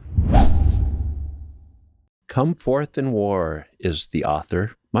 Come Forth in War is the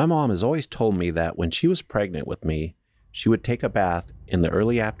author. My mom has always told me that when she was pregnant with me, she would take a bath in the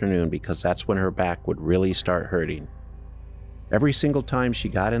early afternoon because that's when her back would really start hurting. Every single time she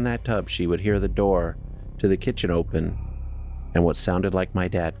got in that tub, she would hear the door to the kitchen open and what sounded like my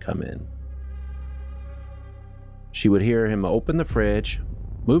dad come in. She would hear him open the fridge,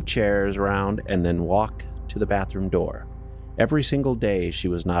 move chairs around, and then walk to the bathroom door. Every single day, she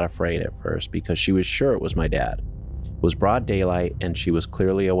was not afraid at first because she was sure it was my dad. It was broad daylight and she was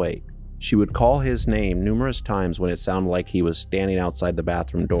clearly awake. She would call his name numerous times when it sounded like he was standing outside the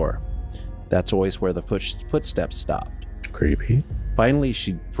bathroom door. That's always where the footsteps stopped. Creepy. Finally,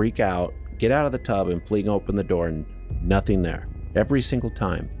 she'd freak out, get out of the tub, and fling open the door, and nothing there. Every single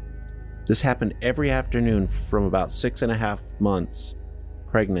time. This happened every afternoon from about 6.5 months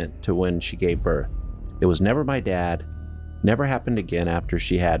pregnant to when she gave birth. It was never my dad. Never happened again after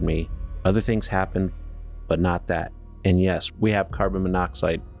she had me. Other things happened, but not that. And yes, we have carbon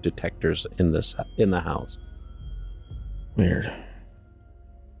monoxide detectors in the house. Weird.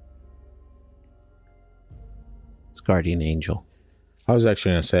 It's guardian angel. I was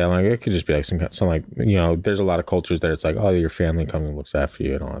actually going to say, like, it could just be like some like, you know, there's a lot of cultures that it's like, oh, your family comes and looks after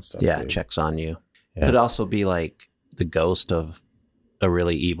you and all that stuff. Yeah, too. checks on you. Yeah. Could also be like the ghost of a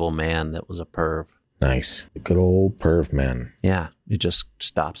really evil man that was a perv. Nice. The good old perv man. Yeah, it just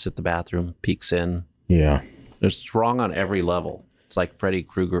stops at the bathroom, peeks in. Yeah. It's wrong on every level. It's like Freddy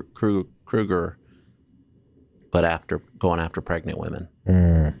Krueger, but going after pregnant women.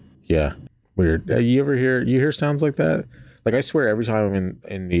 Yeah. Weird. You hear sounds like that? Like, I swear every time I'm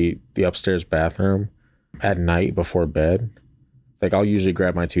in the upstairs bathroom at night before bed, like, I'll usually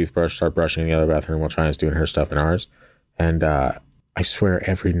grab my toothbrush, start brushing in the other bathroom while China's doing her stuff in ours. And I swear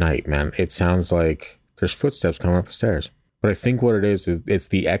every night, man, it sounds like there's footsteps coming up the stairs. But I think what it is it's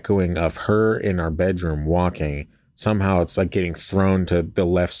the echoing of her in our bedroom walking. Somehow it's like getting thrown to the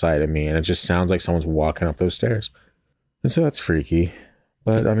left side of me, and it just sounds like someone's walking up those stairs. And so that's freaky.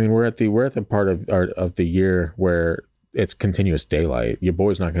 But I mean, we're at the part of the year where it's continuous daylight. Your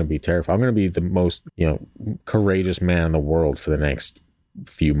boy's not going to be terrified. I'm going to be the most, courageous man in the world for the next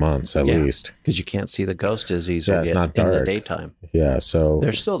few months at least. Because you can't see the ghost as easily it's not dark in the daytime. Yeah, so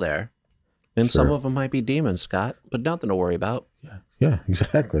they're still there. And some of them might be demons, Scott, but nothing to worry about. Yeah,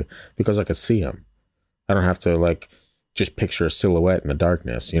 exactly. Because I could see them. I don't have to like just picture a silhouette in the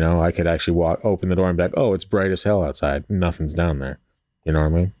darkness. I could actually open the door and be like, oh, it's bright as hell outside. Nothing's down there. You know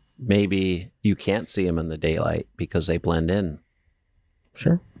what I mean? Maybe you can't see them in the daylight because they blend in.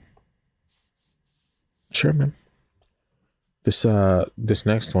 Sure, man. This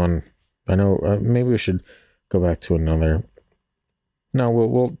next one, I know maybe we should go back to another. No,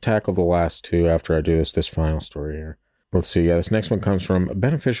 we'll tackle the last two after I do this final story here. Let's see. Yeah, this next one comes from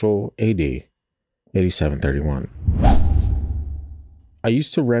Beneficial AD 8731. I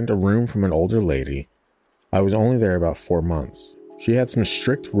used to rent a room from an older lady. I was only there about 4 months. She had some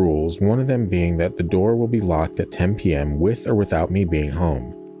strict rules, one of them being that the door will be locked at 10 p.m. with or without me being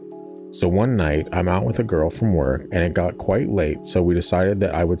home. So one night, I'm out with a girl from work and it got quite late, so we decided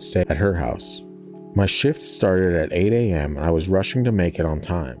that I would stay at her house. My shift started at 8 a.m. and I was rushing to make it on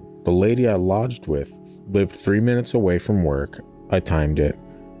time. The lady I lodged with lived 3 minutes away from work. I timed it.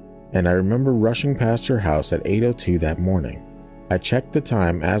 And I remember rushing past her house at 8:02 that morning. I checked the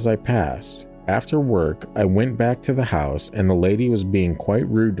time as I passed. After work, I went back to the house and the lady was being quite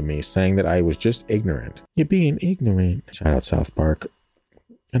rude to me, saying that I was just ignorant. You're being ignorant. Shout out South Park.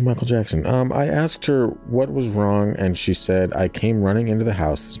 And Michael Jackson. I asked her what was wrong, and she said I came running into the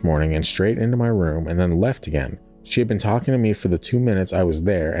house this morning and straight into my room and then left again. She had been talking to me for the 2 minutes I was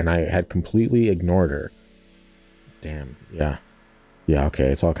there, and I had completely ignored her. Damn, yeah. Yeah, okay,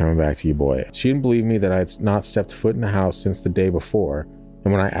 it's all coming back to you, boy. She didn't believe me that I had not stepped foot in the house since the day before,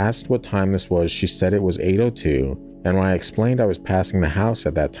 and when I asked what time this was, she said it was 8:02, and when I explained I was passing the house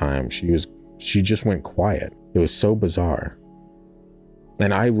at that time, she just went quiet. It was so bizarre.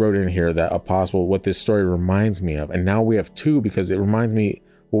 And I wrote in here that what this story reminds me of. And now we have two because it reminds me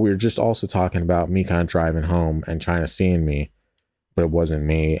what we were just also talking about, me kind of driving home and trying to seeing me, but it wasn't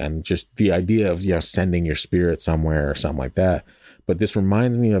me. And just the idea of, sending your spirit somewhere or something like that. But this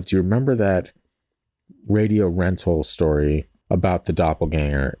reminds me of, do you remember that radio rental story about the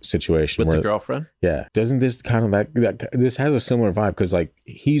doppelganger situation? With the girlfriend? Yeah. Doesn't this kind of this has a similar vibe? Because like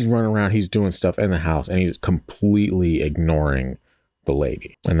he's running around, he's doing stuff in the house and he's completely ignoring the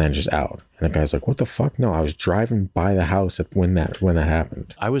lady, and then just out. And the guy's like, what the fuck? No, I was driving by the house when that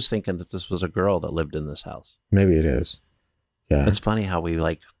happened. I was thinking that this was a girl that lived in this house. Maybe it is. Yeah. It's funny how we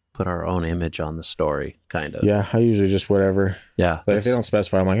like put our own image on the story, kind of. Yeah, I usually just whatever. Yeah. But if they don't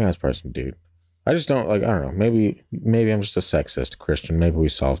specify, I'm like, yeah, this person, dude. I just don't, like, I don't know. Maybe I'm just a sexist Christian. Maybe we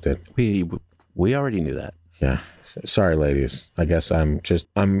solved it. We already knew that. Yeah. Sorry, ladies. I guess I'm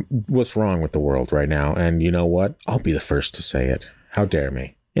what's wrong with the world right now? And you know what? I'll be the first to say it. How dare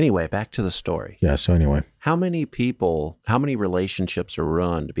me? Anyway, back to the story. Yeah, so anyway. How many relationships are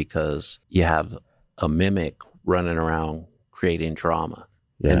ruined because you have a mimic running around creating drama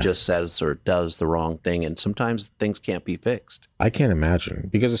and just says or does the wrong thing? And sometimes things can't be fixed. I can't imagine.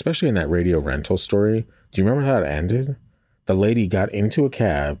 Because especially in that radio rental story, do you remember how it ended? The lady got into a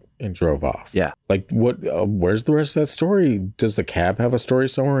cab and drove off. Yeah. Like, what? Where's the rest of that story? Does the cab have a story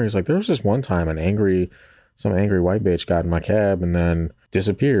somewhere? He's like, there was just one time some angry white bitch got in my cab and then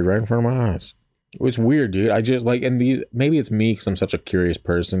disappeared right in front of my eyes. It's weird, dude. I just like, and these, maybe it's me because I'm such a curious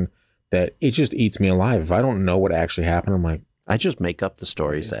person that it just eats me alive. If I don't know what actually happened, I'm like, I just make up the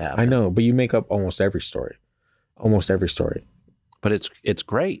stories that happen. I know, but you make up almost every story. But it's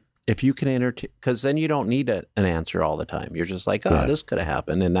great. If you can entertain, because then you don't need an answer all the time. You're just like, oh, this could have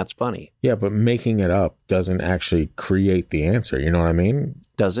happened, and that's funny. Yeah, but making it up doesn't actually create the answer. You know what I mean?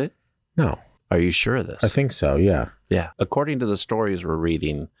 Does it? No. Are you sure of this? I think so, yeah. Yeah. According to the stories we're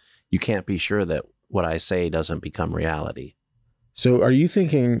reading, you can't be sure that what I say doesn't become reality. So are you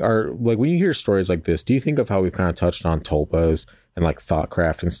thinking, like when you hear stories like this, do you think of how we've kind of touched on tulpas and like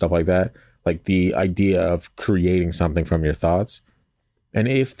thoughtcraft and stuff like that? Like the idea of creating something from your thoughts? And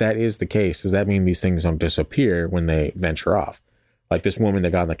if that is the case, does that mean these things don't disappear when they venture off? Like this woman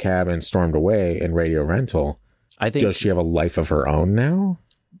that got in the cab and stormed away in radio rental, I think, does she have a life of her own now?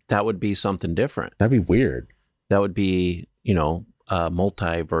 That would be something different. That'd be weird. That would be, a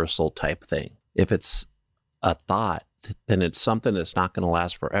multiversal type thing. If it's a thought, then it's something that's not going to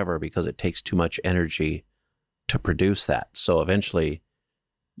last forever because it takes too much energy to produce that. So eventually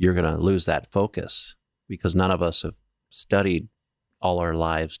you're going to lose that focus because none of us have studied all our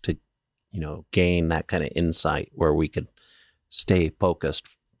lives to, gain that kind of insight where we could stay focused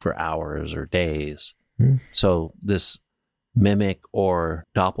for hours or days. So this mimic or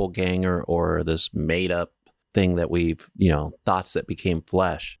doppelganger or this made up thing that we've, thoughts that became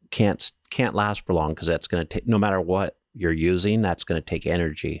flesh can't last for long because that's going to take, no matter what you're using, that's going to take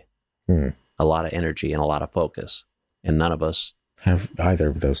energy, a lot of energy and a lot of focus. And none of us have either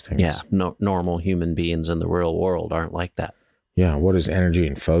of those things. Yeah. No, normal human beings in the real world aren't like that. Yeah. What is energy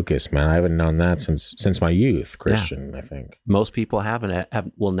and focus, man? I haven't known that since my youth, Christian, I think. Most people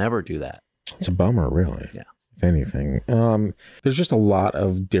will never do that. It's a bummer, really. Yeah. If anything. There's just a lot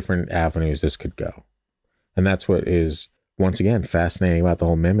of different avenues this could go. And that's what is, once again, fascinating about the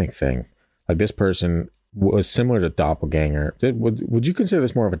whole mimic thing. Like this person was similar to doppelganger. Would you consider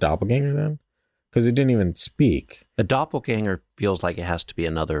this more of a doppelganger then? Because it didn't even speak. A doppelganger feels like it has to be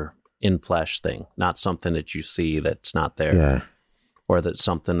another in-flesh thing, not something that you see that's not there. Yeah. Or that's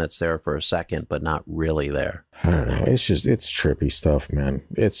something that's there for a second, but not really there. I don't know. It's trippy stuff, man.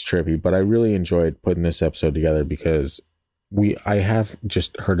 It's trippy. But I really enjoyed putting this episode together because I have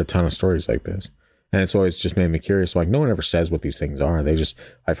just heard a ton of stories like this. And it's always just made me curious. Like, no one ever says what these things are.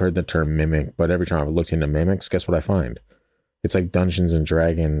 I've heard the term mimic, but every time I've looked into mimics, guess what I find? It's like Dungeons and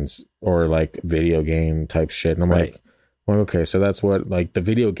Dragons or like video game type shit. And I'm like, well, okay, so that's what like the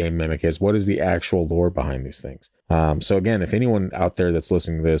video game mimic is. What is the actual lore behind these things? So again, if anyone out there that's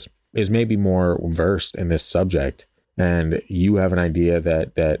listening to this is maybe more versed in this subject and you have an idea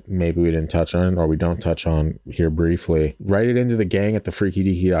that maybe we didn't touch on or we don't touch on here briefly, write it into the gang at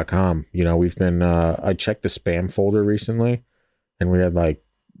thefreakydeaky.com. We've been, I checked the spam folder recently and we had like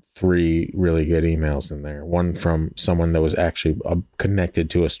 3 really good emails in there. One from someone that was actually connected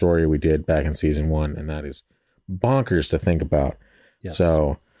to a story we did back in season 1. And that is bonkers to think about. Yes.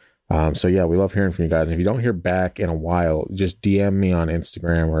 So yeah, we love hearing from you guys. If you don't hear back in a while, just DM me on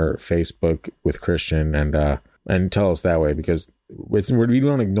Instagram or Facebook with Christian and tell us that way because we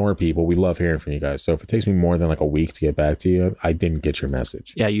don't ignore people. We love hearing from you guys. So if it takes me more than like a week to get back to you, I didn't get your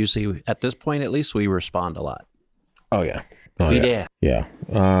message. Yeah, usually at this point, at least we respond a lot. Oh yeah. Yeah.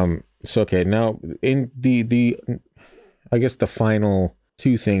 So okay, now in the I guess the final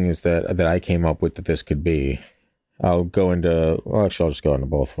 2 things that I came up with that this could be, I'll just go into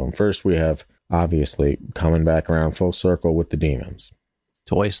both of them. First, we have obviously coming back around full circle with the demons.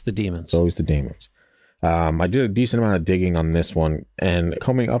 It's always the demons. It's always the demons. I did a decent amount of digging on this one and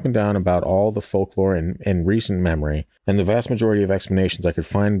combing up and down about all the folklore and recent memory, and the vast majority of explanations I could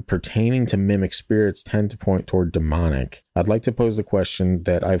find pertaining to mimic spirits tend to point toward demonic. I'd like to pose the question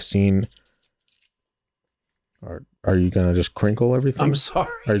that I've seen. Are you going to just crinkle everything? I'm sorry.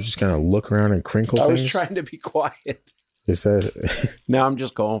 Are you just going to look around and crinkle things? I was trying to be quiet. Is that... No, I'm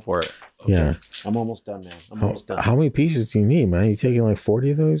just going for it. Okay. Yeah. I'm almost done, man. I'm almost done. How many pieces do you need, man? You taking like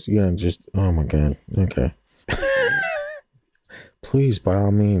 40 of those? You're going to just... Oh, my God. Okay. Please, by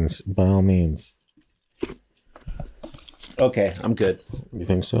all means. By all means. Okay, I'm good. You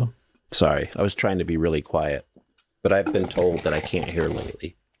think so? Sorry, I was trying to be really quiet, but I've been told that I can't hear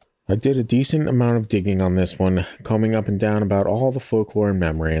lately. I did a decent amount of digging on this one, combing up and down about all the folklore and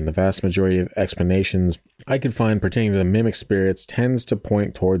memory, and the vast majority of explanations I could find pertaining to the mimic spirits tends to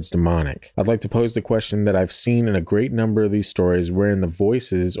point towards demonic. I'd like to pose the question that I've seen in a great number of these stories wherein the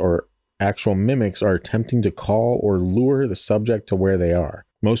voices or actual mimics are attempting to call or lure the subject to where they are.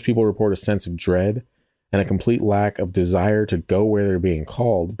 Most people report a sense of dread and a complete lack of desire to go where they're being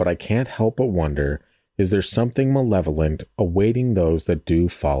called, but I can't help but wonder, is there something malevolent awaiting those that do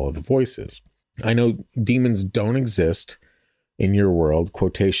follow the voices? I know demons don't exist in your world,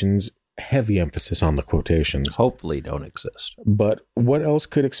 quotations, heavy emphasis on the quotations. Hopefully don't exist. But what else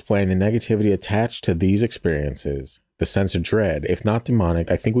could explain the negativity attached to these experiences? The sense of dread, if not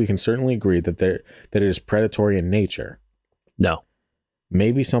demonic, I think we can certainly agree that it is predatory in nature. No.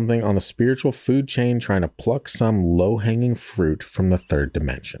 Maybe something on the spiritual food chain trying to pluck some low-hanging fruit from the third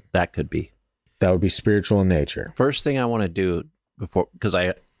dimension. That could be. That would be spiritual in nature. First thing I want to do before,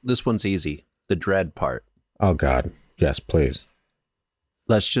 because this one's easy, the dread part. Oh God, yes, please.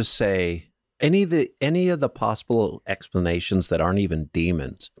 Let's just say any of the possible explanations that aren't even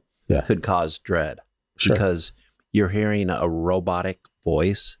demons could cause dread. Sure. Because you're hearing a robotic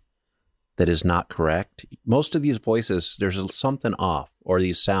voice that is not correct. Most of these voices, there's something off, or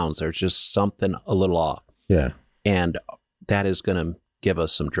these sounds, there's just something a little off. Yeah. And that is going to give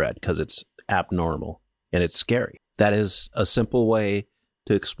us some dread because it's abnormal and it's scary. That is a simple way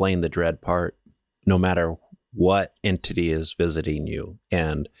to explain the dread part, no matter what entity is visiting you.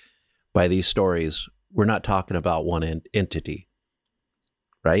 And by these stories, we're not talking about one entity,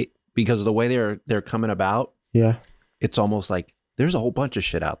 right? Because of the way they're coming about, it's almost like there's a whole bunch of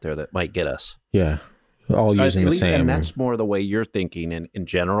shit out there that might get us. Yeah, all using the same. And that's more the way you're thinking in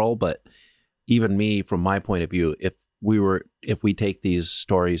general. But even me, from my point of view, if we take these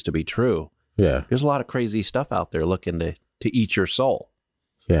stories to be true, there's a lot of crazy stuff out there looking to eat your soul.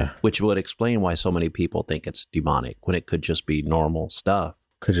 Yeah, which would explain why so many people think it's demonic when it could just be normal stuff.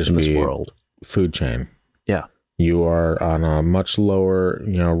 Could just in be this world. Food chain. Yeah. You are on a much lower,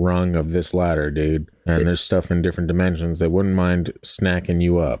 rung of this ladder, dude. And there's stuff in different dimensions that wouldn't mind snacking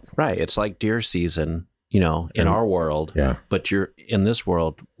you up. Right. It's like deer season, in our world. Yeah. But you're in this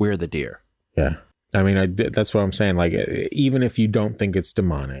world, we're the deer. Yeah. I mean, that's what I'm saying. Like, even if you don't think it's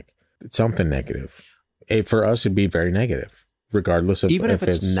demonic, it's something negative. For us, it'd be very negative, regardless of even if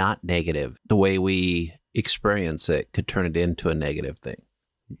it's not negative. The way we experience it could turn it into a negative thing.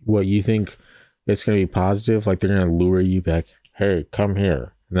 What you think? It's going to be positive. Like, they're going to lure you back. Hey, come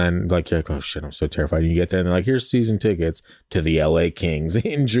here. And then, like, you're like, oh, shit, I'm so terrified. And you get there, and they're like, here's season tickets to the LA Kings.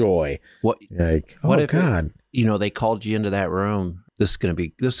 Enjoy. What? Like, what oh, if God. They called you into that room. This is going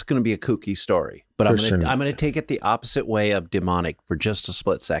to be a kooky story. But I'm going to take it the opposite way of demonic for just a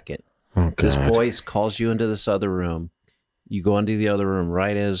split second. Oh, God. This voice calls you into this other room. You go into the other room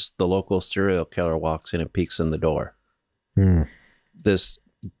right as the local serial killer walks in and peeks in the door. This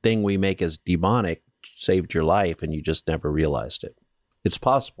thing we make as demonic saved your life and you just never realized it. It's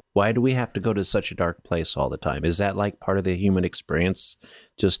possible. Why do we have to go to such a dark place all the time? Is that like part of the human experience,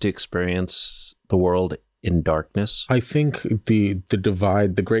 just to experience the world in darkness? I think the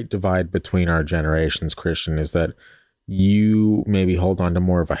divide, the great divide between our generations, Christian, is that you maybe hold on to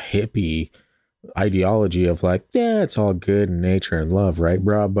more of a hippie ideology of like, yeah, it's all good in nature and love, right,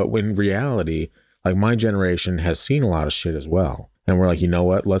 bro? But when reality, like, my generation has seen a lot of shit as well. And we're like, you know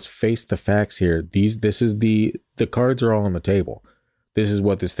what? Let's face the facts here. This is the cards are all on the table. This is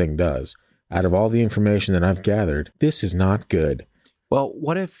what this thing does. Out of all the information that I've gathered, this is not good. Well,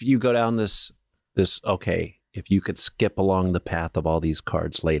 what if you go down this, okay, if you could skip along the path of all these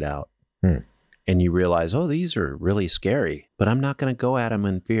cards laid out and you realize, oh, these are really scary, but I'm not going to go at them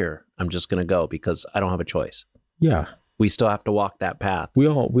in fear. I'm just going to go because I don't have a choice. Yeah. We still have to walk that path. We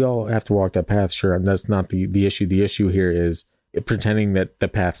all have to walk that path, sure. And that's not the issue. The issue here is pretending that the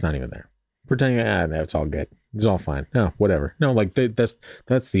path's not even there. Pretending it's all good. It's all fine. No, whatever. No, like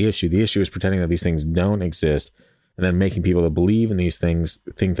that's the issue. The issue is pretending that these things don't exist and then making people that believe in these things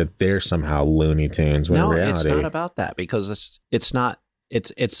think that they're somehow Looney Tunes. When No, in reality, it's not about that, because it's not.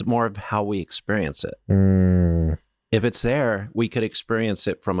 It's more of how we experience it. If it's there, we could experience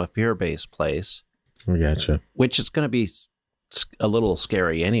it from a fear-based place. I gotcha. Which is going to be a little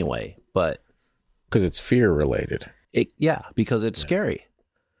scary anyway, but because it's fear related. Because it's scary.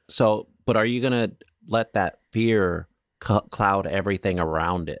 So, but are you going to let that fear cloud everything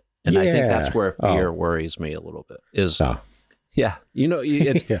around it? And I think that's where fear worries me a little bit.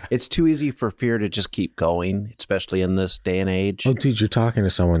 It's too easy for fear to just keep going, especially in this day and age. Oh, dude, you're talking to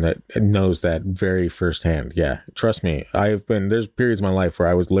someone that knows that very firsthand. Yeah, trust me. There's periods in my life where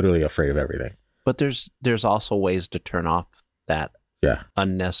I was literally afraid of everything. But there's also ways to turn off that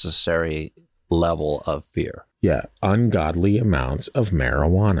unnecessary level of fear. Yeah, ungodly amounts of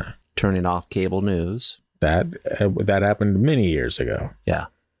marijuana. Turning off cable news. That happened many years ago. Yeah.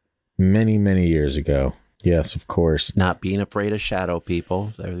 Many, many years ago. Yes, of course. Not being afraid of shadow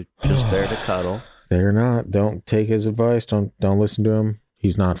people. They're just there to cuddle. They're not. Don't take his advice. Don't listen to him.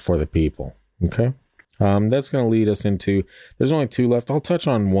 He's not for the people. Okay? That's going to lead us into, there's only 2 left. I'll touch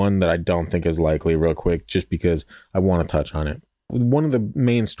on one that I don't think is likely real quick, just because I want to touch on it. One of the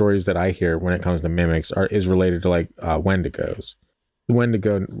main stories that I hear when it comes to mimics is related to Wendigos.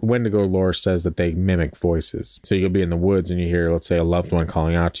 Wendigo lore says that they mimic voices. So you'll be in the woods and you hear, let's say, a loved one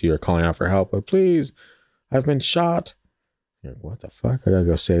calling out to you or calling out for help. Like, please, I've been shot. You're like, what the fuck? I gotta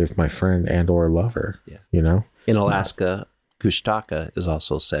go save my friend and or lover. Yeah. You know? In Alaska, Kushtaka is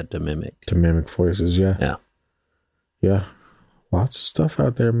also said to mimic. To mimic voices, yeah. Yeah. Yeah. Lots of stuff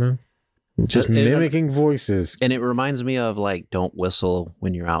out there, man. Just mimicking voices. And it reminds me of, don't whistle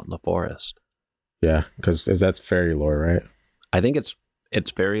when you're out in the forest. Yeah, because that's fairy lore, right? I think it's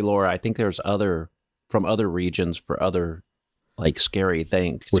fairy lore. I think there's from other regions for other scary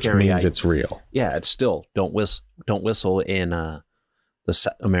things. Which means it's real. Yeah, it's still don't whistle in the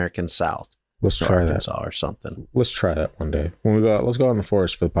American South. Let's try Arkansas that or something. Let's try that one day. When we go out, let's go out in the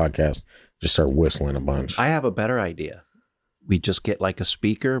forest for the podcast. Just start whistling a bunch. I have a better idea. We just get a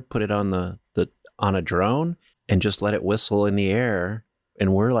speaker, put it on on a drone, and just let it whistle in the air,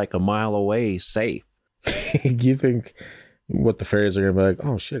 and we're a mile away, safe. You think what the fairies are gonna be like?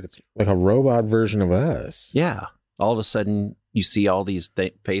 Oh shit! It's like a robot version of us. Yeah. All of a sudden, you see all these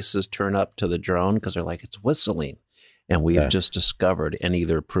faces turn up to the drone because they're like, it's whistling. And we have just discovered and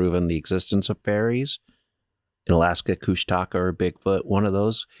either proven the existence of fairies in Alaska, Kushtaka, or Bigfoot, one of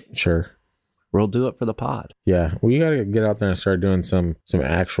those. Sure. We'll do it for the pod. Yeah. We got to get out there and start doing some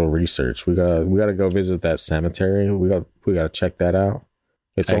actual research. We got to go visit that cemetery. We got to check that out.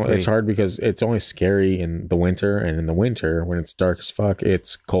 It's hard because it's only scary in the winter, and in the winter when it's dark as fuck,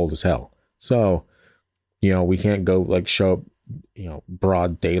 it's cold as hell. So, we can't go show up,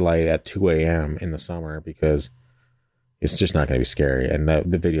 broad daylight at 2 a.m. in the summer because it's just not going to be scary. And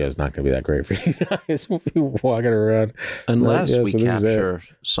the video is not going to be that great for you guys. We'll be walking around. Unless we capture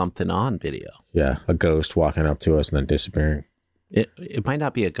something on video. Yeah. A ghost walking up to us and then disappearing. It might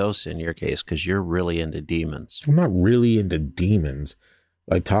not be a ghost in your case because you're really into demons. I'm not really into demons.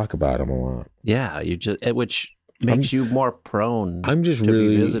 I talk about them a lot. Yeah. Which makes you more prone to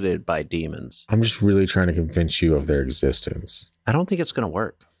be visited by demons. I'm just really trying to convince you of their existence. I don't think it's going to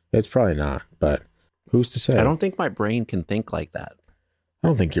work. It's probably not, but who's to say? I don't think my brain can think like that. I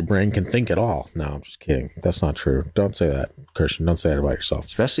don't think your brain can think at all. No, I'm just kidding. That's not true. Don't say that, Christian. Don't say that about yourself.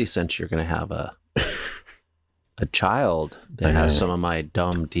 Especially since you're going to have a child that has some of my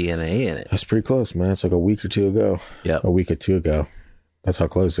dumb DNA in it. That's pretty close, man. It's like a week or 2 ago. Yeah. A week or 2 ago. That's how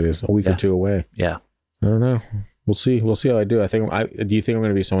close it is. A week or 2 away. Yeah. I don't know. We'll see. We'll see how I do. Do you think I'm going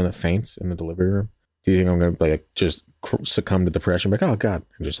to be someone that faints in the delivery room? Do you think I'm going to just succumb to depression? Like, oh God,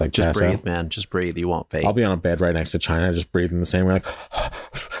 and just pass breathe, out? Man. Just breathe. You won't faint. I'll be on a bed right next to China, just breathing the same way.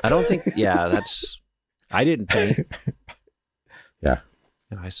 I don't think. Yeah, I didn't faint. Yeah.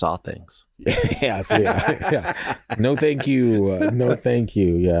 And I saw things. Yeah. Yeah. No, thank you. No, thank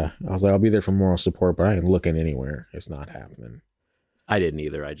you. Yeah. I was like, I'll be there for moral support, but I ain't looking anywhere. It's not happening. I didn't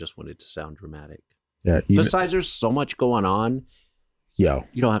either. I just wanted to sound dramatic. Yeah. Besides, there's so much going on. You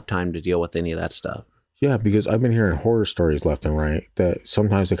don't have time to deal with any of that stuff. Yeah, because I've been hearing horror stories left and right that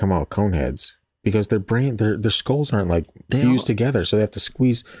sometimes they come out with cone heads because their skulls aren't fused together, so they have to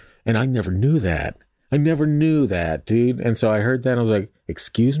squeeze. And I never knew that. Dude. And so I heard that and I was like,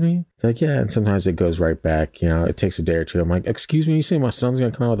 excuse me? It's like, yeah. And sometimes it goes right back. It takes a day or two. I'm like, excuse me, you say my son's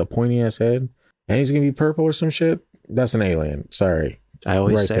gonna come out with a pointy ass head and he's gonna be purple or some shit? That's an alien. Sorry. I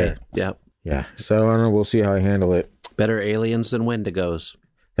always say it. Yep. Yeah. So I don't know. We'll see how I handle it. Better aliens than Wendigos.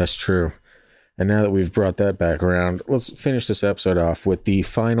 That's true. And now that we've brought that back around, let's finish this episode off with the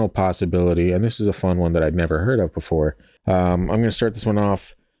final possibility. And this is a fun one that I'd never heard of before. I'm going to start this one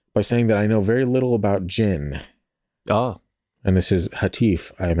off by saying that I know very little about jinn. Oh. And this is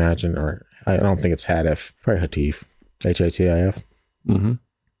Hatif, I imagine, or I don't think it's Hatif. Probably Hatif. Hatif. Mm-hmm.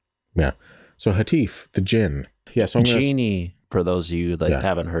 Yeah. So Hatif, the jinn. Yeah, so I'm Genie, for those of you that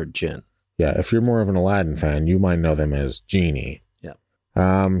haven't heard jinn. Yeah, if you're more of an Aladdin fan, you might know them as Genie.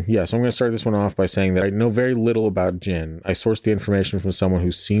 Yeah. So I'm going to start this one off by saying that I know very little about jinn. I sourced the information from someone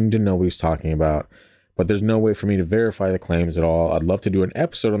who seemed to know what he's talking about, but there's no way for me to verify the claims at all. I'd love to do an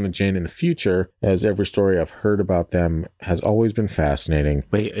episode on the jinn in the future, as every story I've heard about them has always been fascinating.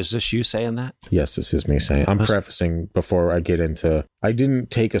 Wait, is this you saying that? Yes, this is me saying. I'm prefacing before I get into... I didn't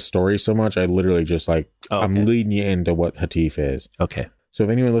take a story so much. I literally just I'm leading you into what Hatif is. Okay. So if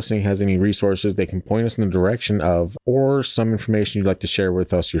anyone listening has any resources they can point us in the direction of, or some information you'd like to share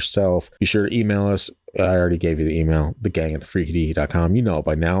with us yourself, be sure to email us. I already gave you the email, thegang@thefreakydeaky.com. You know it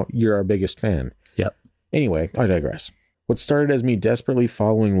by now. You're our biggest fan. Yep. Anyway, I digress. What started as me desperately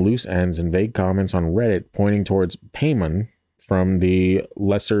following loose ends and vague comments on Reddit pointing towards Paimon from the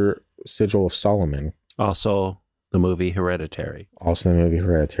Lesser Sigil of Solomon. Also the movie Hereditary.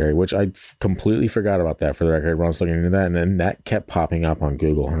 Which I completely forgot about that, for the record, when I was looking into that. And then that kept popping up on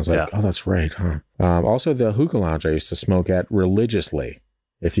Google. And I was like, oh, that's right, huh? Also, the hookah lounge I used to smoke at religiously,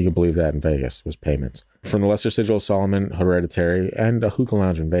 if you can believe that, in Vegas, was Payments. From the Lesser Sigil of Solomon, Hereditary, and a hookah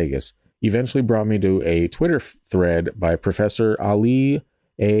lounge in Vegas, eventually brought me to a Twitter thread by Professor Ali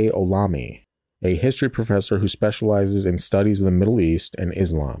A. Olami, a history professor who specializes in studies of the Middle East and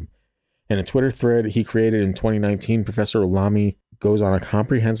Islam. In a Twitter thread he created in 2019, Professor Olami goes on a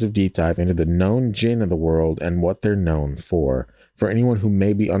comprehensive deep dive into the known jinn of the world and what they're known for. For anyone who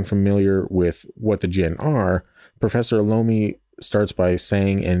may be unfamiliar with what the jinn are, Professor Olami starts by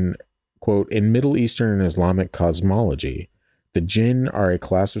saying in, quote, in Middle Eastern and Islamic cosmology, the jinn are a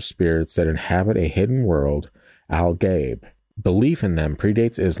class of spirits that inhabit a hidden world, al-Ghaib. Belief in them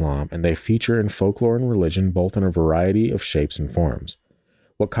predates Islam, and they feature in folklore and religion both in a variety of shapes and forms.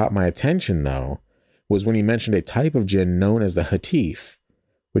 What caught my attention, though, was when he mentioned a type of jinn known as the Hatif,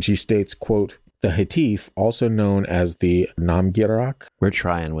 which he states, quote, the Hatif, also known as the Namgirak. We're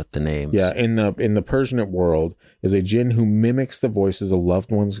trying with the names. Yeah, in the Persianate world, is a jinn who mimics the voices of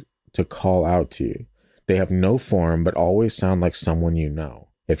loved ones to call out to you. They have no form, but always sound like someone you know.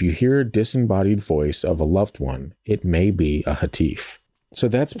 If you hear a disembodied voice of a loved one, it may be a Hatif. So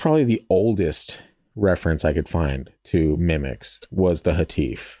that's probably the oldest reference I could find to mimics, was the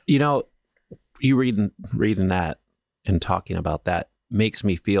Hatif. You know, you reading that and talking about that makes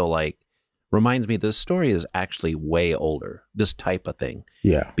me feel like, reminds me this story is actually way older, this type of thing.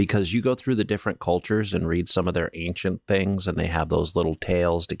 Yeah. Because you go through the different cultures and read some of their ancient things, and they have those little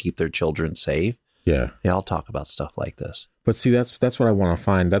tales to keep their children safe. Yeah. They all talk about stuff like this. But see, that's what I want to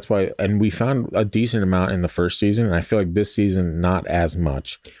find. That's why, and we found a decent amount in the first season, and I feel like this season, not as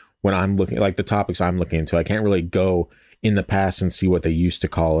much. When I'm looking, like the topics I'm looking into, I can't really go in the past and see what they used to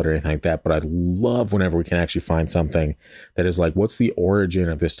call it or anything like that. But I love whenever we can actually find something that is like, what's the origin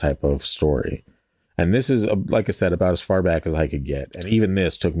of this type of story? And this is, like I said, about as far back as I could get. And even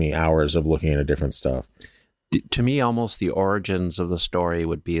this took me hours of looking into different stuff. To me, almost the origins of the story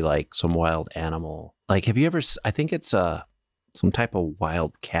would be like some wild animal. Like, have you ever, I think it's some type of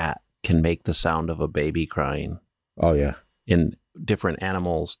wild cat can make the sound of a baby crying. Oh, yeah. In different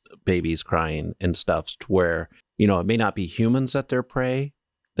animals, babies crying and stuff, to where, you know, it may not be humans that their prey,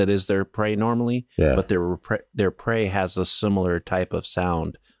 that is their prey normally, but their prey has a similar type of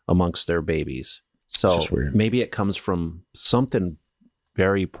sound amongst their babies. So maybe it comes from something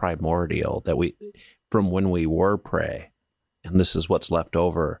very primordial from when we were prey, and this is what's left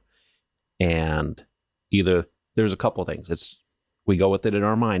over. And either there's a couple things. We go with it in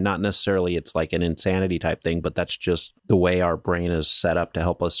our mind, not necessarily it's like an insanity type thing, but that's just the way our brain is set up to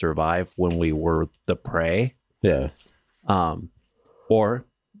help us survive when we were the prey. Yeah. Or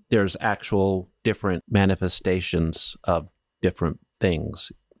there's actual different manifestations of different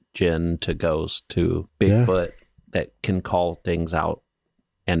things, jinn to ghost to Bigfoot, that can call things out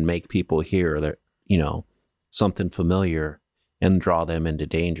and make people hear that, you know, something familiar and draw them into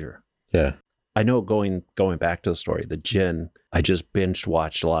danger. Yeah. I know going back to the story, the jinn, I just binge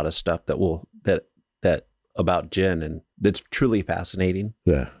watched a lot of stuff that about jinn, and it's truly fascinating.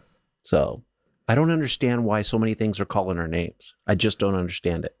 Yeah. So I don't understand why so many things are calling our names. I just don't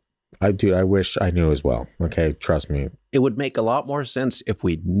understand it. I wish I knew as well. Okay, trust me. It would make a lot more sense if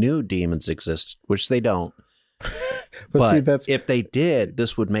we knew demons exist, which they don't. but see, if they did,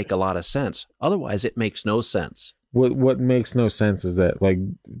 this would make a lot of sense. Otherwise, it makes no sense. what makes no sense is that, like,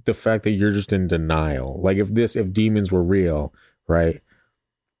 the fact that you're just in denial. Like, if demons were real, right?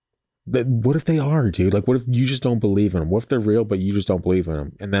 What if they are, dude? Like, what if you just don't believe in them? What if they're real, but you just don't believe in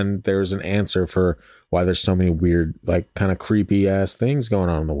them? And then there's an answer for why there's so many weird, like, kind of creepy ass things going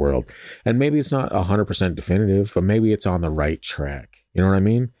on in the world. And maybe it's not 100% definitive, but maybe it's on the right track. You know what I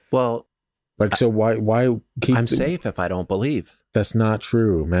mean? Well, like, so why keep? I'm safe if I don't believe. That's not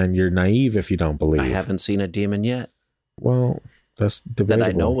true, man. You're naive if you don't believe. I haven't seen a demon yet. Well, that's debatable.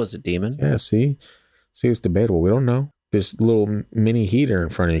 That I know was a demon. Yeah, see, it's debatable. We don't know. This little mini heater in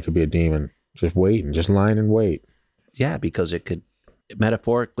front of you could be a demon. Just waiting, just lying in wait. Yeah, because it could,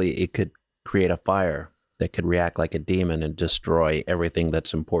 metaphorically, it could create a fire that could react like a demon and destroy everything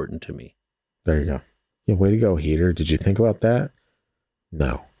that's important to me. There you go. Yeah, way to go, heater. Did you think about that?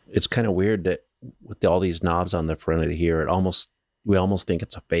 No. It's kind of weird that with all these knobs on the front of the here, we almost think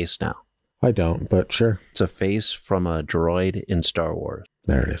it's a face now. I don't, but sure. It's a face from a droid in Star Wars.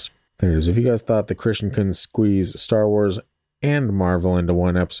 There it is. There it is. If you guys thought the Christian couldn't squeeze Star Wars and Marvel into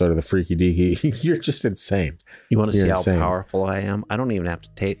one episode of the Freaky Deaky, you're just insane. You want to see how powerful I am? I don't even have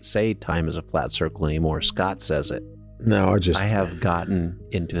to say time is a flat circle anymore. Scott says it. No, I have gotten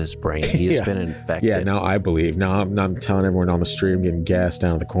into his brain. He's been infected. Yeah, now I believe. Now I'm telling everyone on the street, I'm getting gassed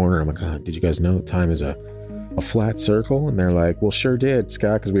down at the corner. I'm like, oh, did you guys know time is a flat circle? And they're like, well, sure did,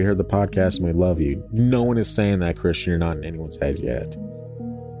 Scott, because we heard the podcast and we love you. No one is saying that, Christian. You're not in anyone's head yet.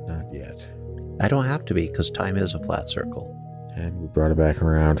 Not yet. I don't have to be, because time is a flat circle. And we brought it back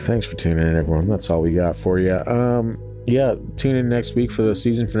around. Thanks for tuning in, everyone. That's all we got for you. Yeah, tune in next week for the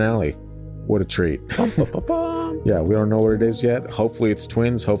season finale. What a treat. Yeah, we don't know what it is yet. Hopefully it's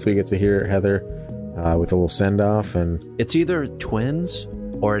twins. Hopefully you get to hear Heather with a little send-off. And it's either twins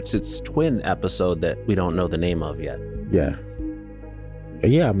or it's its twin episode that we don't know the name of yet. Yeah.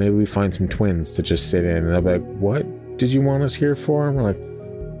 Yeah, maybe we find some twins to just sit in and they'll be like, what did you want us here for? And we're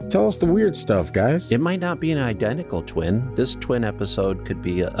like, tell us the weird stuff, guys. It might not be an identical twin. This twin episode could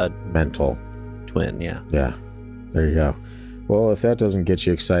be a mental twin, yeah. Yeah, there you go. Well, if that doesn't get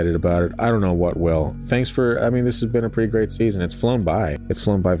you excited about it, I don't know what will. Thanks for, this has been a pretty great season. It's flown by. It's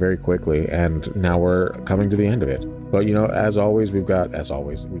flown by very quickly, and now we're coming to the end of it. But, as always, we've done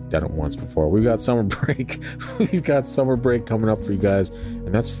it once before. We've got summer break. We've got summer break coming up for you guys,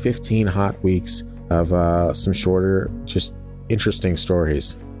 and that's 15 hot weeks of some shorter, just interesting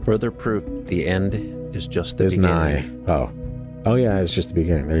stories. Further proof the end is just the beginning. Nigh. Oh yeah, it's just the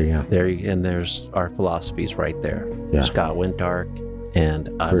beginning. There you go. And there's our philosophies right there. Yeah. Scott went dark,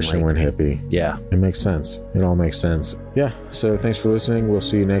 and Christian went hippie. Yeah. It makes sense. It all makes sense. Yeah. So thanks for listening. We'll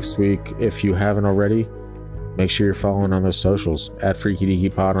see you next week. If you haven't already, make sure you're following on those socials at Freaky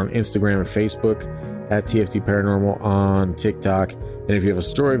Deaky Pod on Instagram and Facebook, at TFD Paranormal on TikTok. And if you have a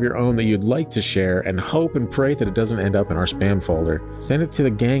story of your own that you'd like to share and hope and pray that it doesn't end up in our spam folder, send it to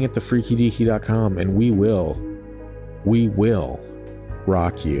the gang at thefreakydeaky.com and we will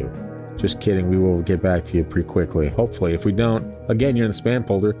rock you. Just kidding. We will get back to you pretty quickly. Hopefully. If we don't, again, you're in the spam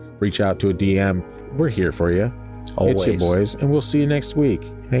folder, reach out to a DM. We're here for you. Always. It's your boys, and we'll see you next week.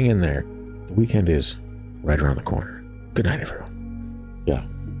 Hang in there. The weekend is right around the corner. Good night, everyone. Yeah.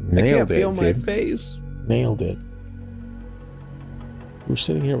 Nailed it. I can't feel my face. Nailed it. We're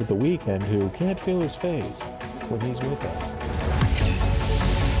sitting here with the Weeknd, who can't feel his face when he's with us.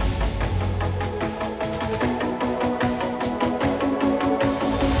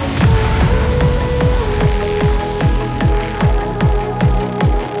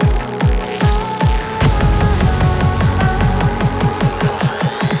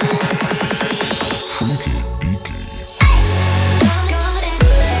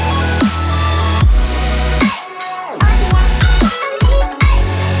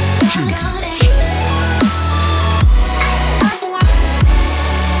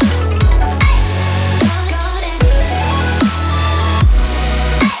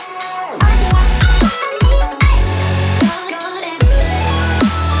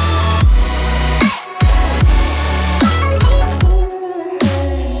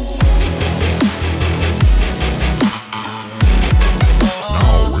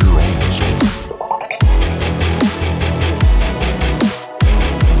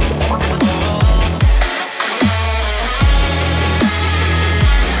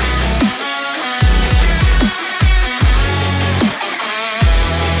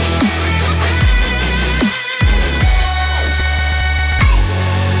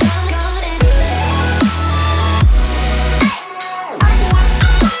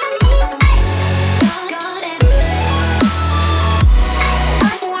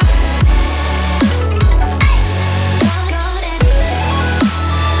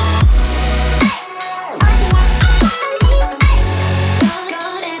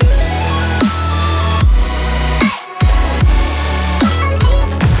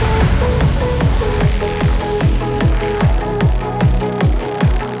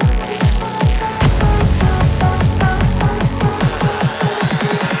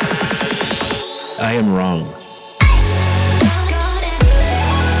 I am wrong.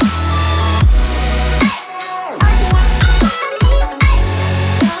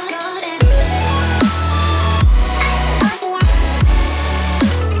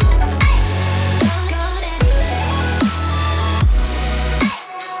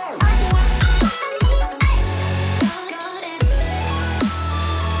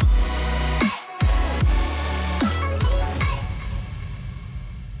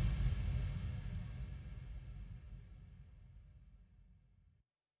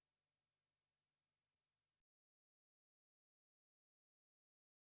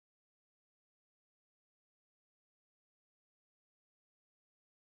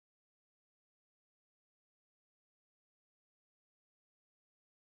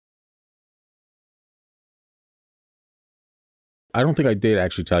 I don't think I did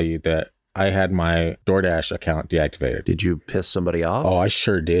actually tell you that I had my DoorDash account deactivated. Did you piss somebody off? Oh, I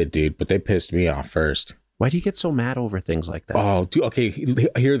sure did, dude. But they pissed me off first. Why do you get so mad over things like that? Oh, dude. Okay,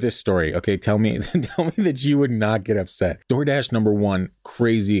 hear this story. Okay, tell me that you would not get upset. DoorDash, number one,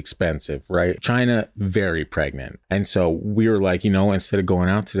 crazy expensive, right? China, very pregnant. And so we were like, instead of going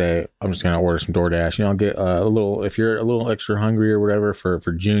out today, I'm just going to order some DoorDash. I'll get a little, if you're a little extra hungry or whatever for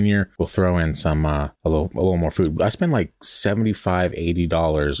Junior, we'll throw in some, a little more food. I spend like $75,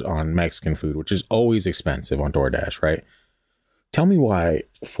 $80 on Mexican food, which is always expensive on DoorDash, right? Tell me why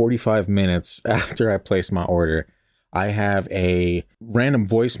 45 minutes after I placed my order, I have a random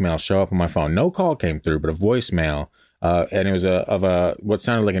voicemail show up on my phone. No call came through, but a voicemail. And it was of what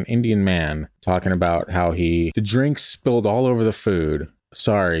sounded like an Indian man talking about how the drinks spilled all over the food.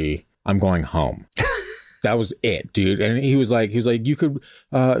 Sorry, I'm going home. That was it, dude. And he was like, you could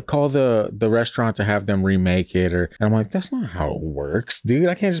call the restaurant to have them remake it. And I'm like, that's not how it works, dude.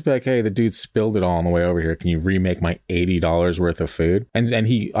 I can't just be like, hey, the dude spilled it all on the way over here. Can you remake my $80 worth of food? And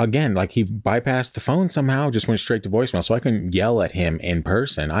he, again, like he bypassed the phone somehow, just went straight to voicemail. So I couldn't yell at him in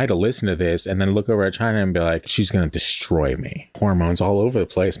person. I had to listen to this and then look over at China and be like, she's going to destroy me. Hormones all over the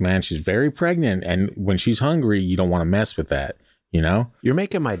place, man. She's very pregnant. And when she's hungry, you don't want to mess with that. You're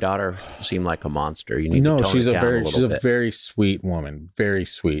making my daughter seem like a monster. You need to tone it down she's a very sweet woman, very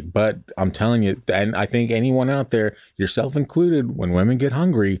sweet. But I'm telling you, and I think anyone out there, yourself included, when women get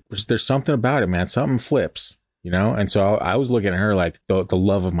hungry, there's something about it, man. Something flips, And so I was looking at her like the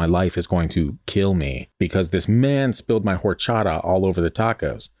love of my life is going to kill me because this man spilled my horchata all over the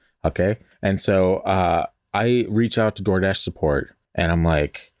tacos. Okay, and so I reach out to DoorDash support, and I'm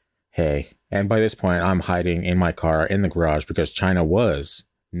like, hey. And by this point, I'm hiding in my car in the garage because China was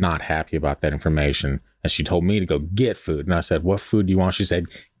not happy about that information. And she told me to go get food. And I said, what food do you want? She said,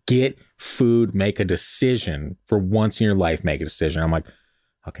 get food, make a decision. For once in your life, make a decision. I'm like,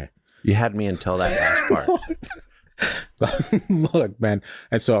 okay. You had me until that last part. Look, man.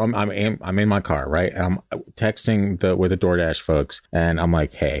 And so I'm in my car, right? And I'm texting with the DoorDash folks. And I'm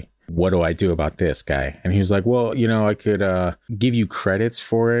like, hey, what do I do about this guy? And he was like, well, I could give you credits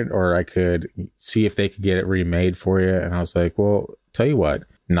for it, or I could see if they could get it remade for you. And I was like, well, tell you what,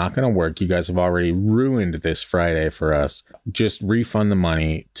 not going to work. You guys have already ruined this Friday for us. Just refund the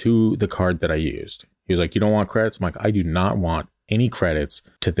money to the card that I used. He was like, you don't want credits? I'm like, I do not want any credits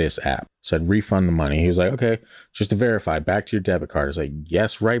to this app. Said refund the money. He was like, okay, just to verify, back to your debit card. I was like,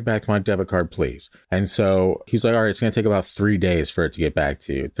 yes, right back to my debit card, please. And so he's like, all right, it's going to take about 3 days for it to get back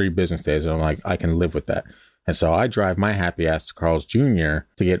to you, 3 business days. And I'm like, I can live with that. And so I drive my happy ass to Carl's Jr.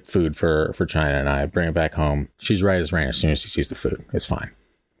 to get food for China, and I bring it back home. She's right as rain as soon as she sees the food. It's fine.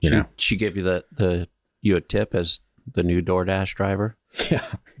 She gave you you a tip as the new DoorDash driver? Yeah.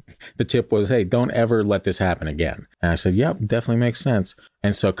 The tip was, hey, don't ever let this happen again. And I said, yep, definitely makes sense.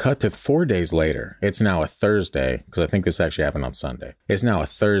 And so cut to 4 days later. It's now a Thursday, because I think this actually happened on Sunday. It's now a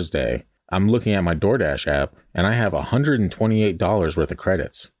Thursday. I'm looking at my DoorDash app, and I have $128 worth of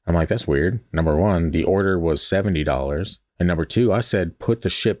credits. I'm like, that's weird. Number one, the order was $70. And number two, I said, put the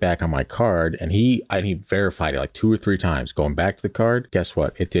shit back on my card. And he verified it like 2 or 3 times. Going back to the card, guess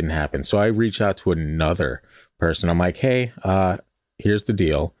what? It didn't happen. So I reached out to another person. I'm like, hey, here's the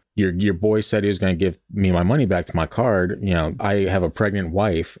deal. Your boy said he was going to give me my money back to my card. I have a pregnant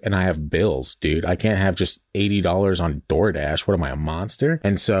wife and I have bills, dude. I can't have just $80 on DoorDash. What am I, a monster?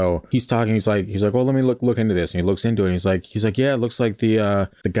 And so he's talking. He's like, well, let me look into this. And he looks into it. And he's like, yeah, it looks like the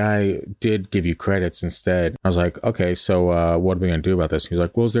guy did give you credits instead. I was like, okay, so what are we going to do about this? He's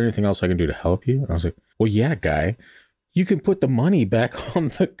like, well, is there anything else I can do to help you? I was like, well, yeah, guy. You can put the money back on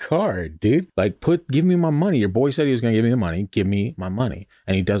the card, dude. Like, give me my money. Your boy said he was going to give me the money. Give me my money.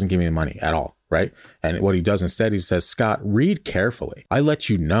 And he doesn't give me the money at all, right? And what he does instead, he says, Scott, read carefully. I let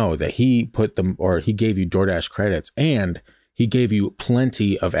you know that he gave you DoorDash credits and he gave you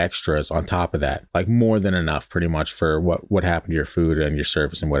plenty of extras on top of that, like more than enough pretty much for what happened to your food and your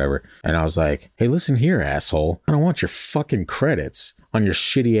service and whatever. And I was like, hey, listen here, asshole. I don't want your fucking credits on your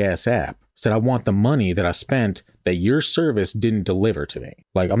shitty ass app. I said, I want the money that I spent that your service didn't deliver to me.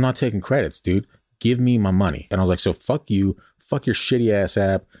 Like, I'm not taking credits, dude. Give me my money. And I was like, so fuck you. Fuck your shitty ass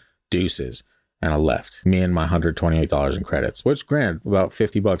app. Deuces. And I left, me and my $128 in credits, which granted about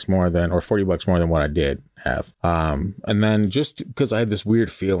 $50 more than, or $40 more than what I did have. And then just because I had this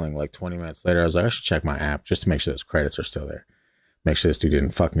weird feeling, like 20 minutes later, I was like, I should check my app just to make sure those credits are still there. Make sure this dude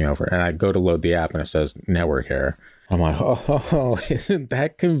didn't fuck me over. And I go to load the app and it says network error. I'm like, oh, isn't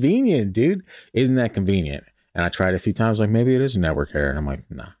that convenient, dude? Isn't that convenient? And I tried a few times, like maybe it is a network error. And I'm like,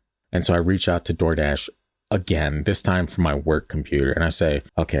 nah. And so I reach out to DoorDash again, this time from my work computer. And I say,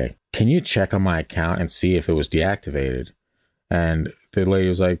 okay, can you check on my account and see if it was deactivated? And the lady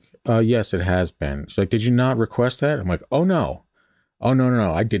was like, yes, it has been. She's like, did you not request that? I'm like, oh, no. Oh,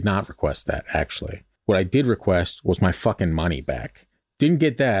 no. I did not request that, actually. What I did request was my fucking money back. Didn't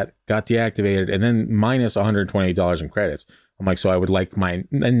get that, got deactivated, and then minus $120 in credits. I'm like, so I would like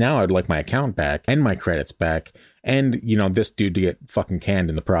now I'd like my account back and my credits back. And, you know, this dude to get fucking canned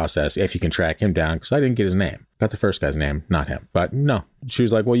in the process if you can track him down, because I didn't get his name. Got the first guy's name, not him. But no, she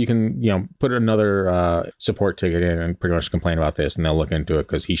was like, well, you can, you know, put another support ticket in and pretty much complain about this, and they'll look into it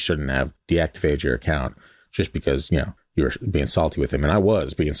because he shouldn't have deactivated your account just because, you know, you were being salty with him. And I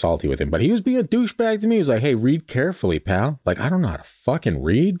was being salty with him, but he was being a douchebag to me. He was like, hey, read carefully, pal. Like, I don't know how to fucking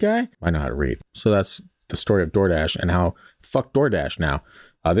read, guy. I know how to read. So that's the story of DoorDash and how fuck DoorDash now.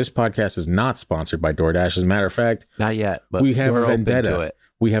 This podcast is not sponsored by DoorDash. As a matter of fact, not yet, but we have a vendetta. To it.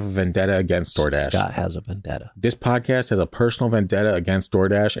 We have a vendetta against DoorDash. Scott has a vendetta. This podcast has a personal vendetta against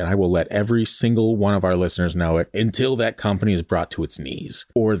DoorDash, and I will let every single one of our listeners know it until that company is brought to its knees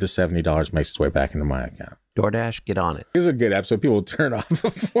or the $70 makes its way back into my account. DoorDash, get on it. This is a good episode. People will turn off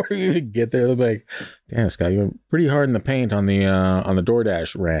before we even get there. They'll be like, damn, Scott, you went pretty hard in the paint on the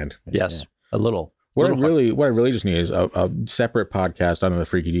DoorDash rant. Yes, yeah. A little. What I really just need is a separate podcast under the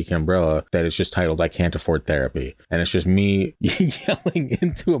Freaky Deaky umbrella that is just titled "I Can't Afford Therapy," and it's just me yelling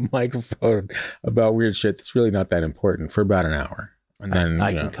into a microphone about weird shit that's really not that important for about an hour. And then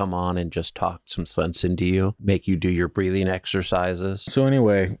I can come on and just talk some sense into you, make you do your breathing exercises. So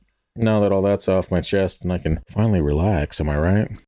anyway, now that all that's off my chest and I can finally relax, am I right?